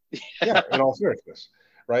 Seriously. Yeah, in all seriousness,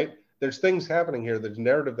 right? There's things happening here. There's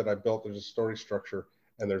narrative that I built. There's a story structure,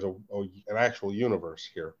 and there's an actual universe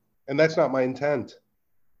here. And that's not my intent.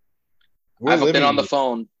 I've been on the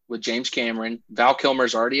phone with James Cameron. Val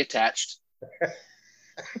Kilmer's already attached. Of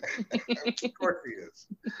course he is.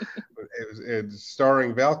 It's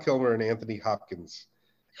starring Val Kilmer and Anthony Hopkins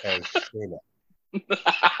as Shayna.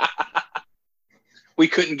 We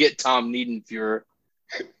couldn't get Tom Niedenfuhrer.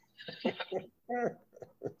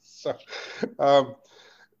 So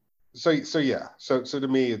yeah. So to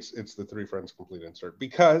me, it's the Three Friends Complete insert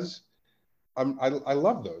because I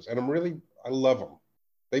love those, and I love them.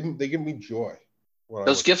 They give me joy.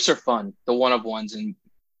 Those gifts are fun, the one of ones, and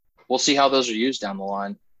we'll see how those are used down the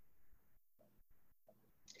line.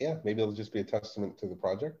 Yeah, maybe it'll just be a testament to the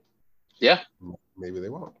project. Yeah. Maybe they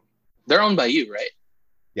won't. They're owned by you, right?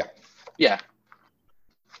 Yeah. Yeah.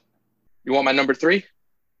 You want my number 3?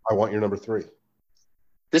 I want your number 3.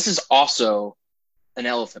 This is also an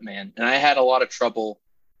Elephant Man, and I had a lot of trouble.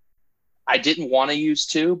 I didn't want to use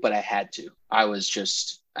 2, but I had to. I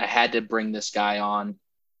had to bring this guy on,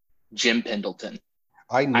 Jim Pendleton.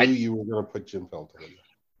 I knew you were going to put Jim Pendleton in.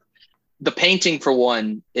 The painting, for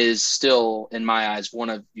one, is still, in my eyes, one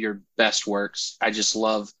of your best works. I just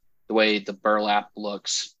love the way the burlap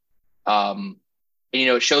looks. And,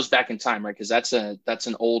 it shows back in time, right? Because that's an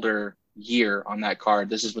older year on that card.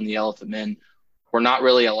 This is when the Elephant Men were not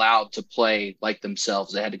really allowed to play like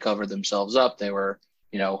themselves. They had to cover themselves up. They were,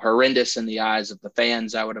 horrendous in the eyes of the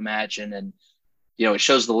fans, I would imagine. And, it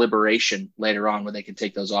shows the liberation later on where they can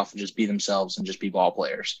take those off and just be themselves and just be ball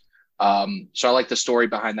players. So I like the story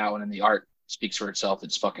behind that one, and the art speaks for itself.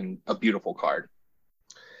 It's fucking a beautiful card.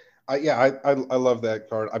 I love that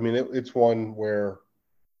card. I mean, it's one where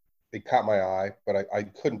it caught my eye, but I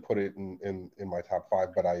couldn't put it in my top 5.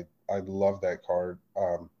 But I love that card.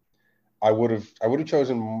 I would have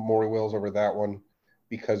chosen Maury Wills over that one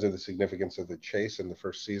because of the significance of the chase in the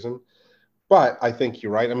first season. But I think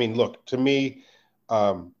you're right. I mean, look, to me,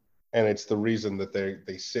 and it's the reason that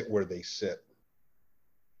they sit where they sit.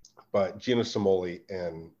 But Gina Simoli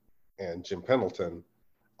and Jim Pendleton,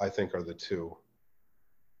 I think, are the two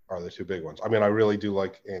big ones. I mean, I really do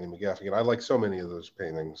like Annie McGaffigan. I like so many of those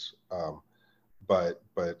paintings, but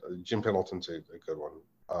Jim Pendleton's a good one.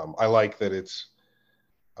 I like that it's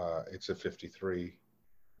a 53,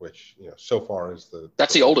 which so far is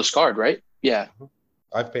that's the oldest card, right? Yeah.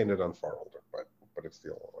 I've painted on far older, but it's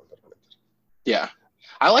the old one that I minted. Yeah,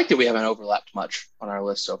 I like that we haven't overlapped much on our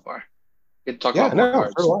list so far. Good to talk about more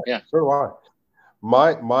cards. So do I.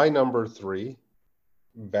 My number 3,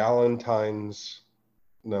 Valentine's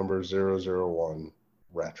number 001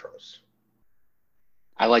 retros.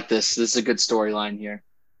 I like this. This is a good storyline here.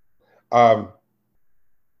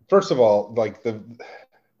 First of all,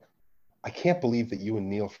 I can't believe that you and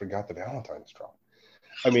Neil forgot the Valentine's drop.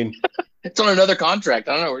 I mean, it's on another contract.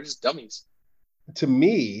 I don't know. We're just dummies. To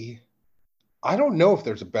me, I don't know if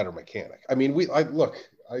there's a better mechanic. I mean,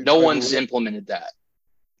 no one's implemented that.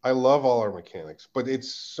 I love all our mechanics, but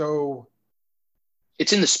it's in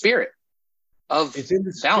the spirit of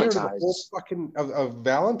Valentine's. Of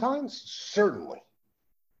Valentine's, certainly.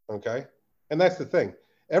 Okay, and that's the thing.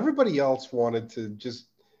 Everybody else wanted to just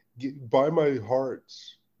buy my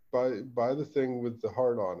hearts, buy the thing with the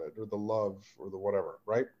heart on it, or the love, or the whatever.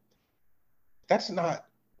 Right? That's not.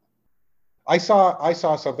 I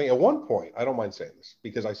saw something at one point. I don't mind saying this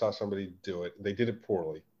because I saw somebody do it. They did it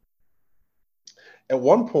poorly. At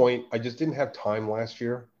one point, I just didn't have time last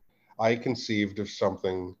year. I conceived of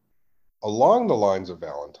something along the lines of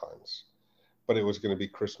Valentine's, but it was going to be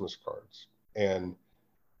Christmas cards. And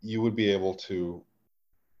you would be able to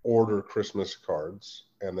order Christmas cards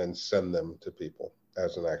and then send them to people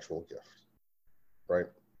as an actual gift, right?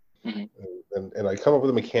 Mm-hmm. And I come up with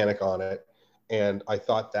a mechanic on it, and I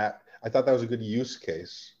thought that was a good use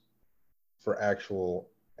case for actual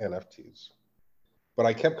NFTs. But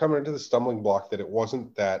I kept coming into the stumbling block that it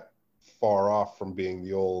wasn't that far off from being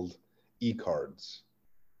the old e-cards.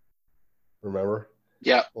 Remember?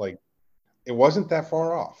 Yeah. It wasn't that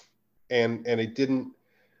far off. And it didn't.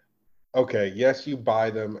 Okay, yes, you buy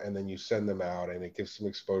them and then you send them out and it gives some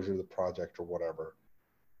exposure to the project or whatever.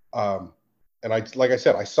 And like I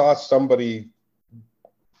said, I saw somebody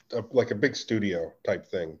like a big studio type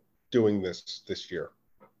thing doing this year.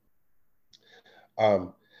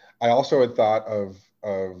 I also had thought of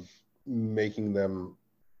making them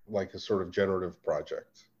like a sort of generative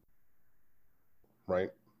project,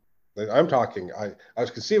 right? I'm talking, I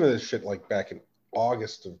was conceiving this shit like back in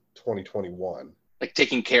August of 2021. Like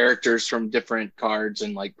taking characters from different cards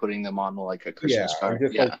and like putting them on like a Christmas card.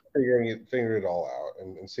 Just like figuring it all out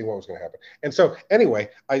and seeing what was going to happen. And so anyway,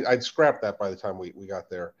 I'd scrapped that by the time we got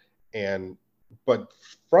there. But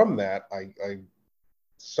from that, I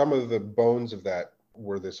some of the bones of that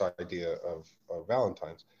were this idea of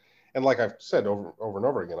Valentine's. And like I've said over and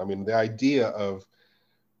over again, I mean, the idea of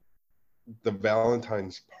the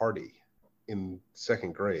Valentine's party in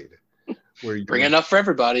second grade, where you bring enough for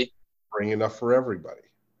everybody,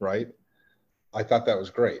 right? I thought that was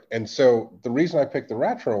great. And so the reason I picked the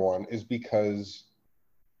retro one is because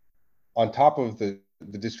on top of the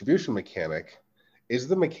distribution mechanic is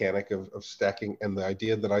the mechanic of stacking, and the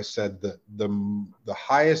idea that I said that the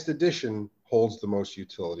highest edition holds the most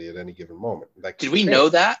utility at any given moment. Did we know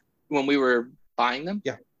that when we were buying them?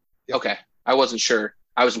 Yeah. Okay. I wasn't sure.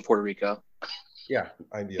 I was in Puerto Rico. Yeah.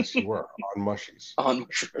 Yes, you were. On mushies. On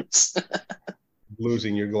mushrooms.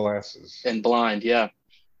 Losing your glasses. And blind, yeah.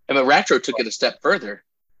 And but Retro took it a step further,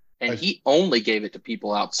 and he only gave it to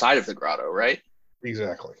people outside of the grotto, right?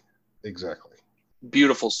 Exactly.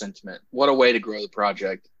 Beautiful sentiment. What a way to grow the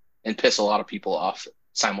project and piss a lot of people off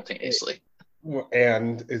simultaneously.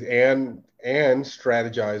 And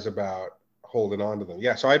strategize about holding on to them.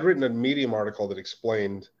 Yeah, so I'd written a Medium article that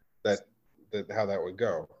explained that how that would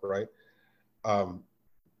go, right? I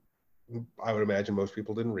would imagine most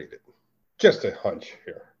people didn't read it. Just a hunch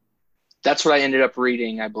here. That's what I ended up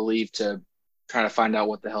reading, I believe, to try to find out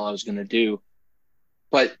what the hell I was going to do.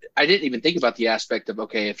 But I didn't even think about the aspect of,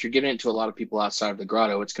 okay, if you're giving it to a lot of people outside of the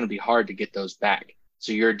grotto, it's going to be hard to get those back.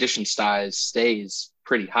 So your edition size stays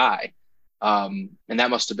pretty high. And that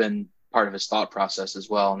must have been part of his thought process as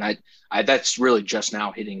well. And I that's really just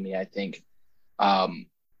now hitting me, I think. And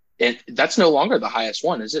that's no longer the highest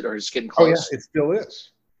one, is it? Or is it getting close? Oh, yeah, it still is.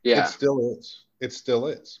 Yeah. It still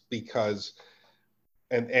is. Because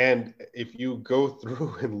And if you go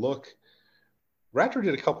through and look, R3ar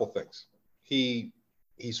did a couple things. He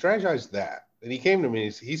strategized that, and he came to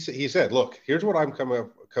me. He said, "Look, here's what I'm come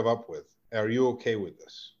up with. Are you okay with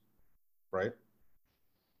this?" Right?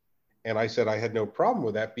 And I said I had no problem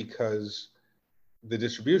with that because the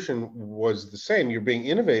distribution was the same. You're being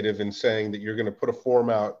innovative in saying that you're going to put a form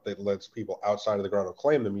out that lets people outside of the grotto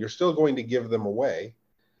claim them. You're still going to give them away.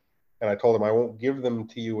 And I told him I won't give them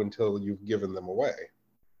to you until you've given them away.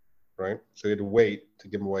 Right? So he had to wait to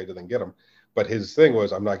give them away to then get them. But his thing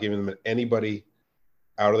was, I'm not giving them to anybody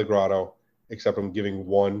out of the grotto except I'm giving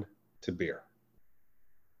one to beer.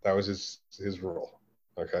 That was his rule.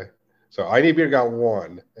 Okay. So I Need Beer got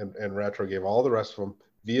one, and R3ar gave all the rest of them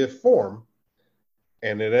via form.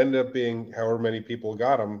 And it ended up being however many people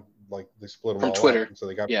got them, like they split them From all Twitter. up. And so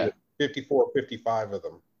they got 54, 55 of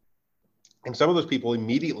them. And some of those people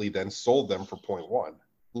immediately then sold them for 0.1,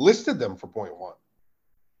 listed them for 0.1.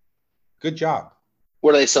 Good job.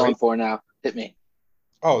 What are they selling for now? Hit me.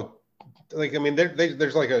 Oh, like, I mean,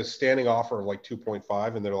 there's like a standing offer of like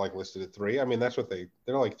 2.5 and they're like listed at 3. I mean, that's what they're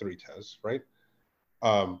like 3 tests, right?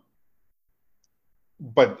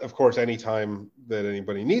 But of course, anytime that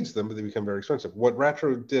anybody needs them, they become very expensive. What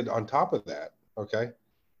R3ar did on top of that, okay,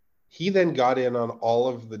 he then got in on all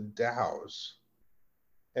of the DAOs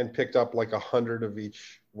and picked up like 100 of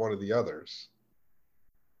each one of the others.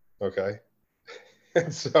 Okay.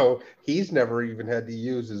 And so he's never even had to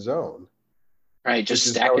use his own. Right, just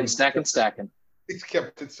stacking. He's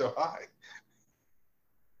kept it so high.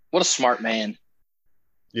 What a smart man.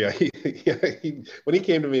 Yeah, when he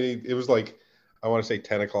came to me, it was like, I want to say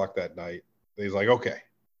 10 o'clock that night. He's like, okay,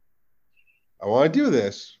 I want to do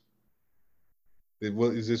this.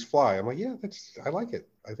 Is this fly? I'm like, yeah, I like it.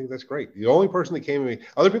 I think that's great. The only person that came to me,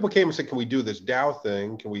 other people came and said, can we do this DAO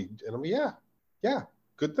thing? Can we? And I'm like, yeah,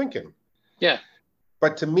 good thinking. Yeah.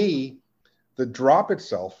 But to me, the drop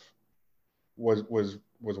itself was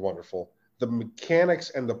wonderful. The mechanics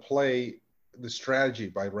and the play, the strategy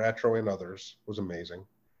by R3ar and others was amazing.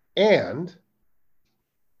 And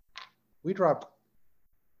we dropped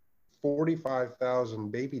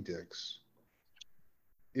 45,000 baby dicks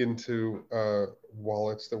into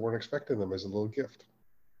wallets that weren't expecting them as a little gift.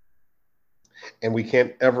 And we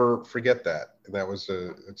can't ever forget that. And that was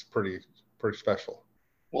it's pretty special.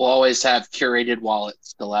 We'll always have curated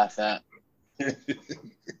wallets to laugh at.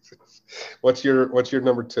 What's your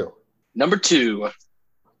number 2? Number 2,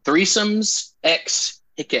 Threesomes X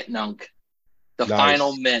Hicketnunk. The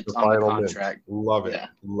final mint on the contract. Mint. Love it. Yeah.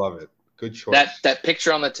 Love it. Good choice. That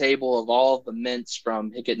picture on the table of all of the mints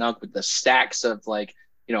from Hicketnunk with the stacks of, like,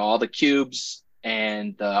 you know, all the cubes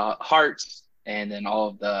and the hearts and then all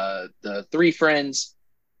of the 3 friends.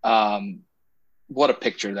 What a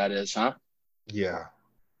picture that is, huh? Yeah.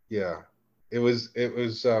 It was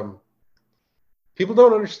people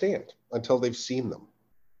don't understand until they've seen them.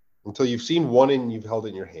 Until you've seen one and you've held it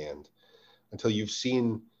in your hand. Until you've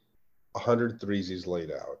seen 100 threesies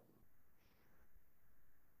laid out.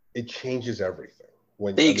 It changes everything.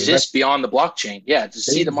 When they exist beyond the blockchain. Yeah, to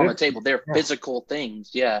see them on the table. They're physical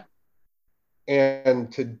things. Yeah.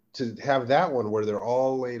 And to have that one where they're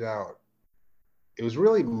all laid out, it was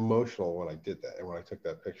really emotional when I did that and when I took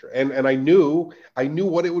that picture. And I knew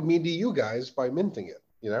what it would mean to you guys by minting it,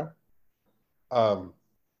 you know?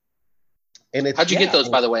 And it's, how'd you get those,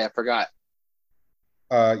 by the way? I forgot.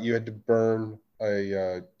 You had to burn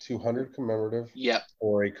a 200 commemorative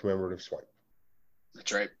or a commemorative swipe.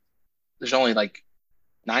 That's right. There's only like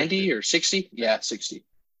 90 or 60. Yeah, 60.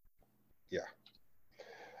 Yeah.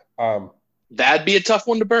 That'd be a tough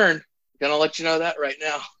one to burn. Gonna let you know that right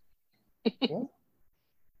now.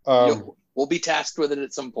 We'll be tasked with it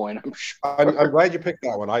at some point, I'm sure. I'm glad you picked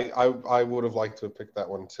that one. I would have liked to have picked that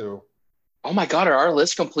one too. Oh my God, are our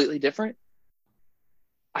lists completely different?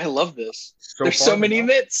 I love this. There's so many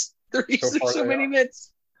mints. There's so many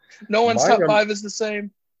mints. No one's top 5 is the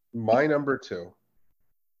same. My number 2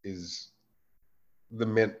 is the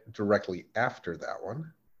mint directly after that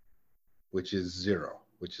one, which is 0,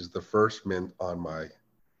 which is the first mint on my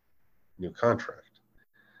new contract,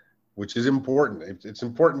 which is important. It's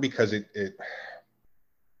important because it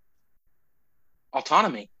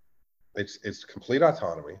autonomy. It's complete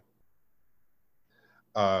autonomy.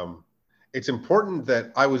 It's important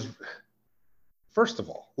that I was, first of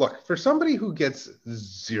all, look, for somebody who gets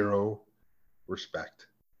 0 respect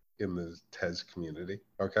in the Tez community,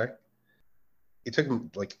 okay? It took them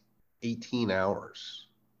like 18 hours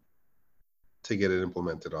to get it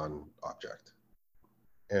implemented on Object.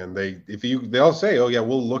 And they'll say, oh yeah,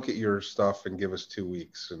 we'll look at your stuff and give us 2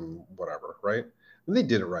 weeks and whatever, right? And they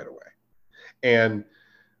did it right away. And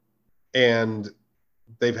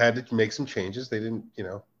they've had to make some changes. They didn't,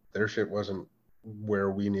 their shit wasn't where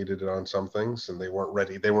we needed it on some things, and they weren't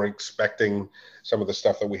ready. They weren't expecting some of the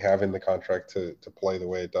stuff that we have in the contract to play the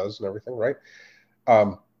way it does and everything, right?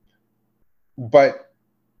 But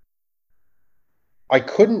I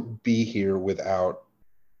couldn't be here without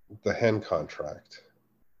the hen contract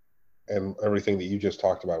and everything that you just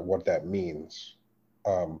talked about, what that means.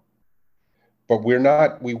 But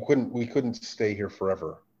we couldn't stay here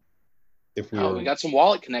forever. If we got some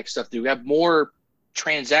wallet connect stuff. We have more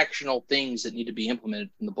transactional things that need to be implemented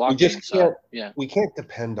from the blockchain side. We can't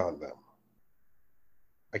depend on them.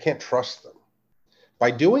 I can't trust them.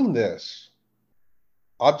 By doing this,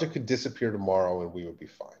 object could disappear tomorrow and we would be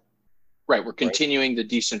fine. Right. We're continuing the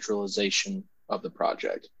decentralization of the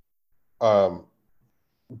project. But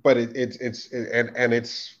it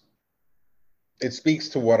speaks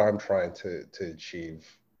to what I'm trying to achieve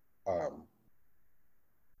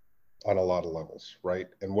on a lot of levels, right?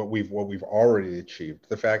 And what we've already achieved.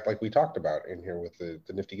 The fact, like we talked about in here with the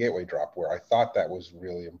Nifty Gateway drop, where I thought that was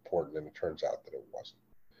really important, and it turns out that it wasn't,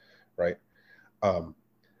 right?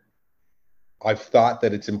 I've thought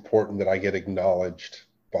that it's important that I get acknowledged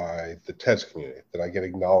by the TES community, that I get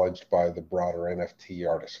acknowledged by the broader NFT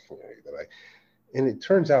artist community, and it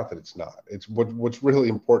turns out that it's not. It's what's really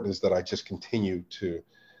important is that I just continue to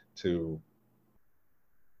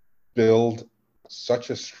build such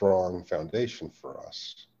a strong foundation for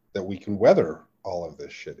us that we can weather all of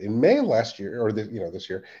this shit. In May last year, or this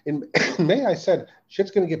year, in May, I said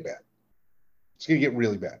shit's going to get bad. It's going to get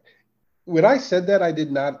really bad. When I said that, I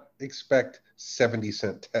did not expect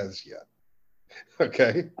 70-cent TES yet.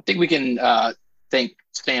 Okay. I think we can thank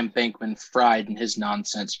Sam Bankman-Fried and his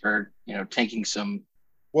nonsense for tanking some.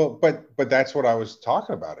 Well, but that's what I was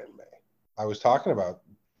talking about in May. I was talking about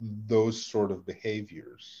those sort of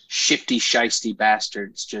behaviors. Shifty, shisty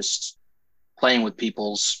bastards just playing with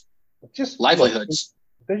people's livelihoods.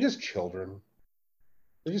 They're just children.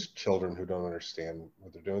 They're just children who don't understand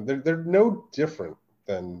what they're doing. They're no different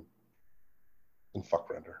than fuck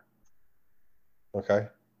render. Okay?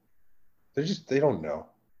 They don't know.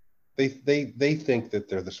 They think that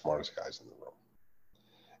they're the smartest guys in the room.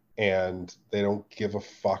 And they don't give a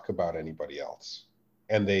fuck about anybody else.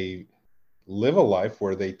 And they live a life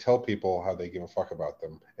where they tell people how they give a fuck about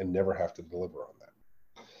them and never have to deliver on that.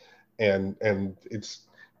 And it's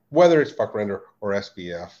whether it's fuck render or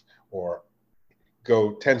SBF or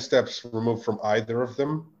go 10 steps removed from either of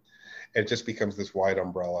them, it just becomes this wide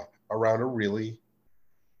umbrella around a really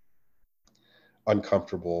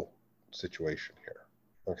uncomfortable situation here.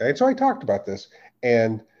 Okay, and so I talked about this,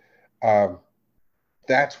 and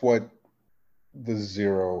that's what the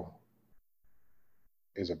zero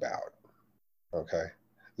is about. Okay,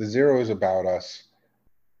 the zero is about us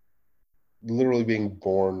literally being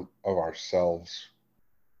born of ourselves,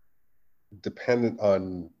 dependent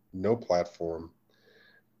on no platform,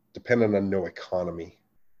 dependent on no economy.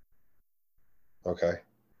 Okay.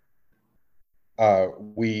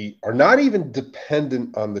 We are not even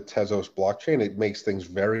dependent on the Tezos blockchain. It makes things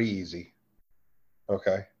very easy.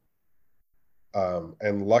 Okay.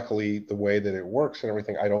 And luckily, the way that it works and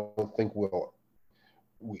everything, I don't think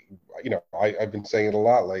I've been saying it a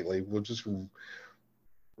lot lately. We'll just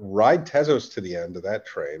ride Tezos to the end of that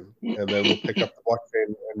train, and then we'll pick up the blockchain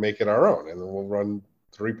and make it our own, and then we'll run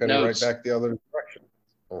 3penny right back the other direction.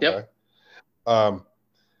 Okay. Yep.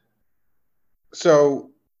 So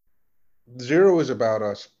zero is about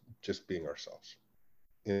us just being ourselves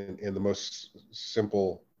in the most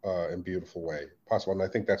simple and beautiful way possible, and I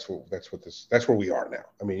think that's where we are now.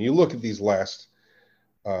 I mean, you look at these last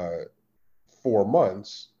 4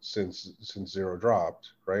 months since zero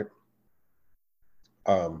dropped, right?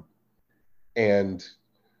 And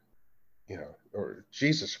or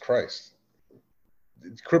Jesus Christ,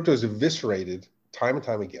 crypto is eviscerated time and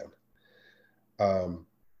time again.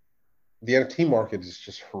 The NFT market is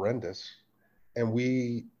just horrendous, and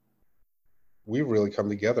we really come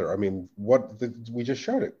together. I mean, we just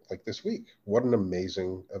showed it like this week. What an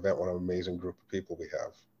amazing event! What an amazing group of people we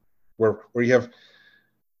have, where you have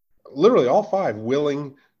literally all 5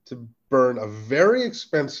 willing to burn a very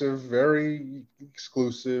expensive, very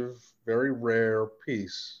exclusive, very rare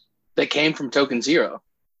piece that came from Token Zero.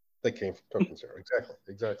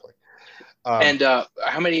 Exactly. And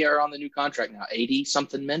how many are on the new contract now? 80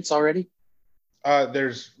 something mints already?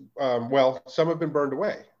 There's some have been burned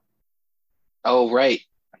away. Oh, right.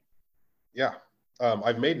 Yeah.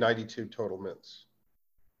 I've made 92 total mints.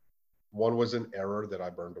 One was an error that I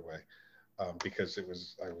burned away. because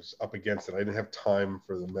I was up against it. I didn't have time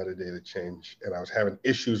for the metadata change, and I was having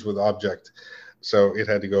issues with object, so it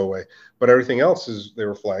had to go away. But everything else there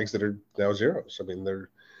were flags that are now zeros. I mean,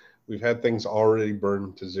 we've had things already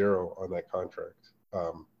burned to zero on that contract.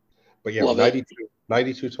 But yeah, Love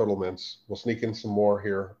 92 total mints. We'll sneak in some more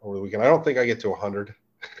here over the weekend. I don't think I get to 100.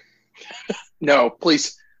 No,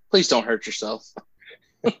 please don't hurt yourself.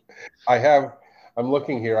 I'm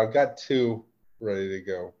looking here. I've got 2 ready to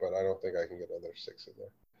go, but I don't think I can get another 6 in there.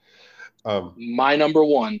 My number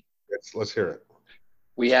one. Let's hear it.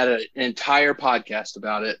 We had an entire podcast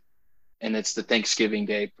about it, and it's the Thanksgiving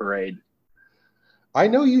Day parade. I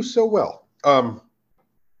know you so well.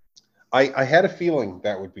 I had a feeling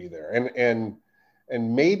that would be there, and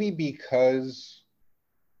maybe because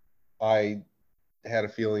I had a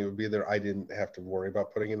feeling it would be there, I didn't have to worry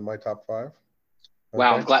about putting it in my top 5. Okay?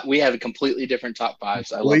 Wow, I'm glad we have a completely different top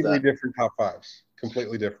 5s. I love that. Completely different top 5s.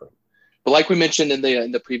 Completely different. But like we mentioned in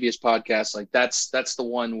the previous podcast, like that's the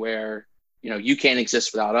one where, you can't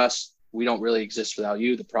exist without us. We don't really exist without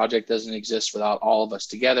you. The project doesn't exist without all of us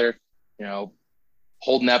together,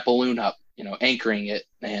 holding that balloon up, anchoring it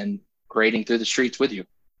and parading through the streets with you,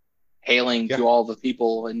 hailing to all the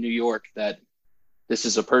people in New York that this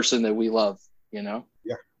is a person that we love, Yeah,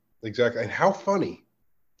 exactly. And how funny.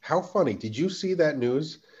 Did you see that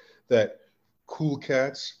news that Cool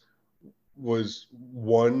Cats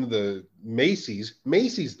won the Macy's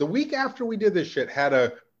the week after we did this shit, had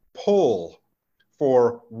a poll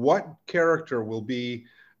for what character will be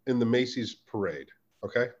in the Macy's parade.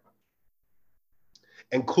 Okay.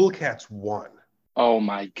 And Cool Cats won. Oh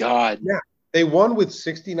my God. Yeah. They won with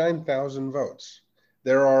 69,000 votes.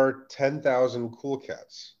 There are 10,000 Cool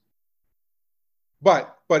Cats.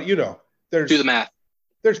 But there's do the math.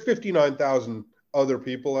 There's 59,000 other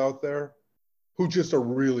people out there who just are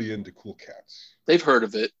really into Cool Cats. They've heard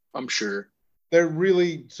of it, I'm sure. They're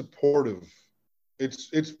really supportive.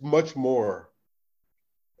 It's much more.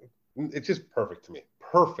 It's just perfect to me.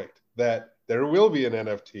 Perfect that there will be an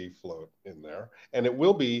NFT float in there, and it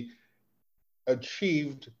will be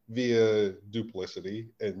achieved via duplicity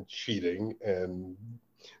and cheating and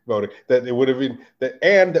voting. That it would have been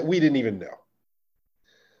that we didn't even know.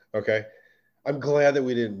 Okay. I'm glad that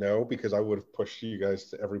we didn't know, because I would have pushed you guys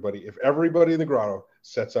to everybody. If everybody in the grotto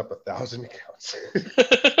sets up 1,000 accounts,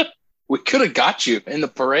 we could have got you in the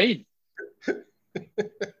parade.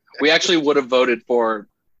 We actually would have voted for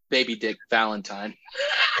Baby Dick Valentine.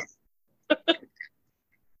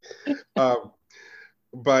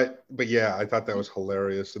 But yeah, I thought that was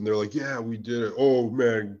hilarious. And they're like, yeah, we did it. Oh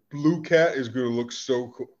man, Blue Cat is going to look so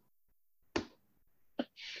cool.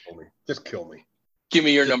 Just kill me. Give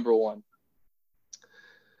me your number one.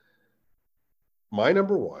 My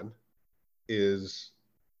number one is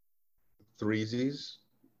R3's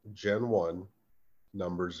Gen 1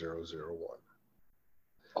 number 001.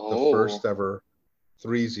 Oh. The first ever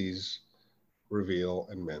R3's reveal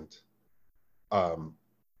and mint.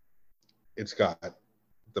 It's got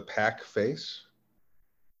the pack face,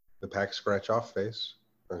 the pack scratch off face.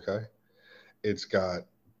 Okay. It's got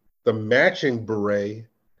the matching beret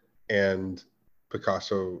and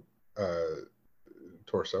Picasso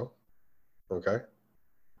torso. Okay.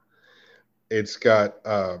 It's got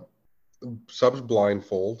subs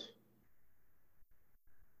blindfold.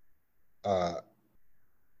 And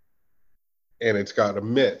it's got a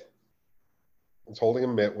mitt. It's holding a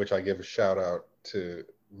mitt, which I give a shout out to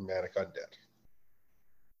Manic Undead.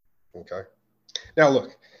 Okay. Now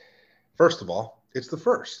look, first of all, it's the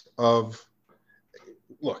first of,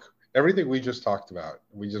 look, everything we just talked about,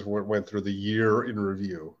 we just went through the year in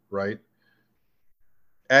review, right?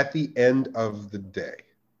 At the end of the day,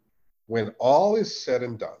 when all is said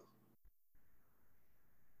and done,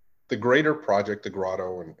 the greater project, the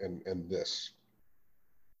Grotto and this,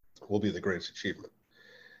 will be the greatest achievement.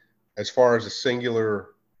 As far as a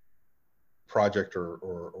singular project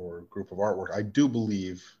or group of artwork, I do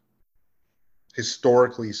believe,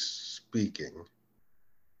 historically speaking,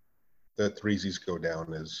 that R3's go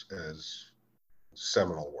down as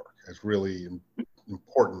seminal work, as really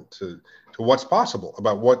important to what's possible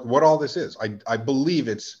about what all this is. I believe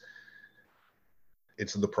it's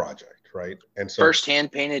the project, right? And so first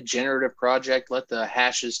hand painted generative project. Let the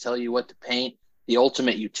hashes tell you what to paint. The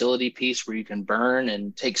ultimate utility piece where you can burn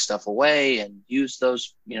and take stuff away and use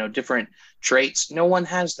those, different traits. No one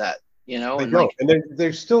has that, They don't. And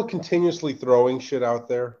they're still continuously throwing shit out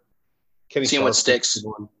there. Seeing what sticks.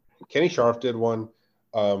 Kenny Scharf did one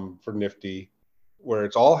for Nifty, where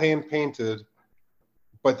it's all hand painted,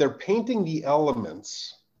 but they're painting the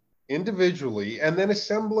elements individually and then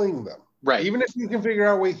assembling them. Right. Even if you can figure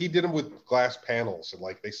out he did them with glass panels and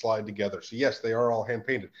like they slide together. So yes, they are all hand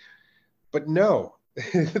painted. But no,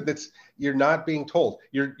 you're not being told.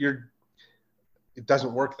 It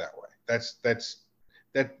doesn't work that way.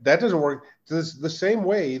 That doesn't work. It's the same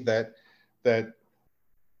way that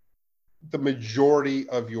the majority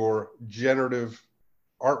of your generative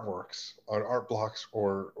artworks on art blocks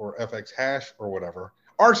or FX hash or whatever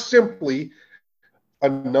are simply a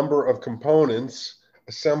number of components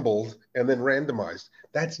assembled and then randomized.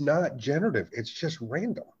 That's not generative. It's just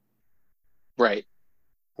random. Right.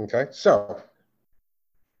 Okay. So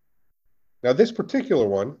now this particular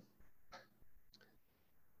one,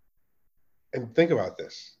 and think about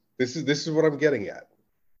this. This is what I'm getting at.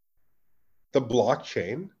 The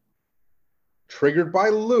blockchain triggered by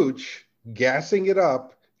Luch gassing it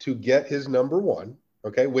up to get his number one,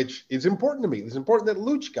 okay, which is important to me. It's important that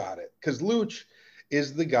Luch got it because Luch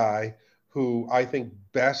is the guy who I think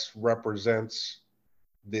best represents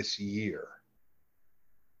this year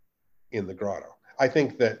in the grotto. I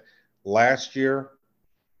think that last year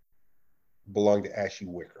belonged to Ashy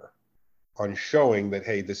Wicker on showing that,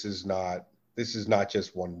 hey, this is not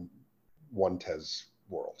just one Tez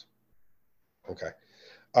world. Okay.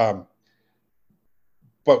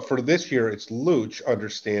 But for this year, it's Luch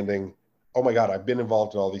understanding, oh my God, I've been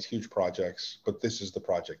involved in all these huge projects, but this is the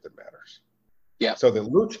project that matters. Yeah. So that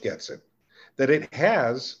Luch gets it. That it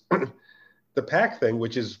has the pack thing,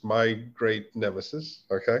 which is my great nemesis,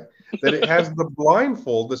 okay? That it has the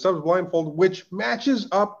blindfold, the subs blindfold, which matches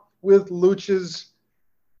up with Luch's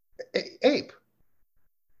ape.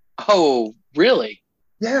 Oh, really?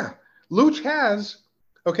 Yeah. Luch has,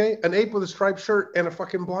 okay, an ape with a striped shirt and a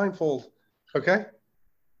fucking blindfold, okay?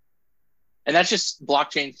 And that's just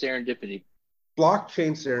blockchain serendipity.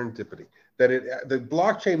 Blockchain serendipity. That the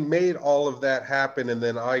blockchain made all of that happen, and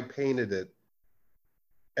then I painted it,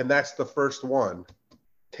 and that's the first one.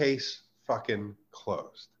 Case fucking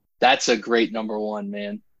closed. That's a great number one,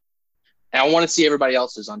 man. And I want to see everybody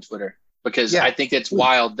else's on Twitter because I think it's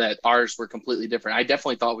wild that ours were completely different. I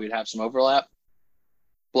definitely thought we'd have some overlap.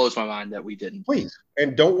 Blows my mind that we didn't. Please.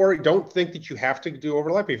 And don't worry. Don't think that you have to do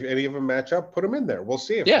overlap. If any of them match up, put them in there. We'll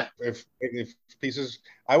see if pieces.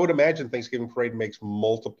 I would imagine Thanksgiving Parade makes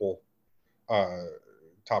multiple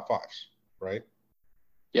top fives, right?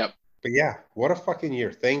 Yep. But yeah, what a fucking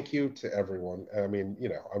year. Thank you to everyone. I mean,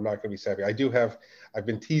 I'm not going to be savvy. I've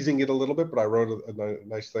been teasing it a little bit, but I wrote a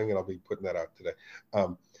nice thing and I'll be putting that out today.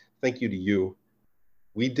 Thank you to you.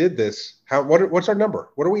 We did this. What's our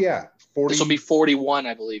number? What are we at? 40? This will be 41,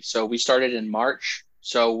 I believe. So we started in March.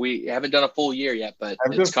 So we haven't done a full year yet, but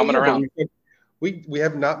it's coming around. We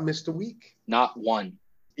have not missed a week. Not one.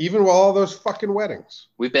 Even with all those fucking weddings.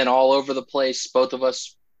 We've been all over the place, both of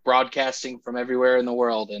us broadcasting from everywhere in the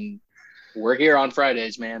world, and we're here on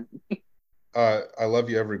Fridays, man. I love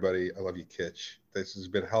you, everybody. I love you, Kitch. This has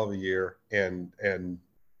been a hell of a year, and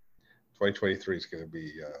 2023 is going to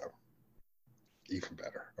be even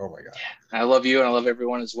better. Oh my God. Yeah. I love you, and I love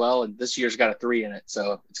everyone as well. And this year's got a 3 in it,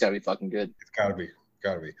 so it's got to be fucking good. It's got to be.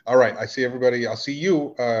 All right. I see everybody. I'll see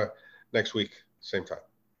you next week, same time.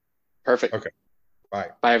 Perfect. Okay. Bye.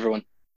 Bye, everyone.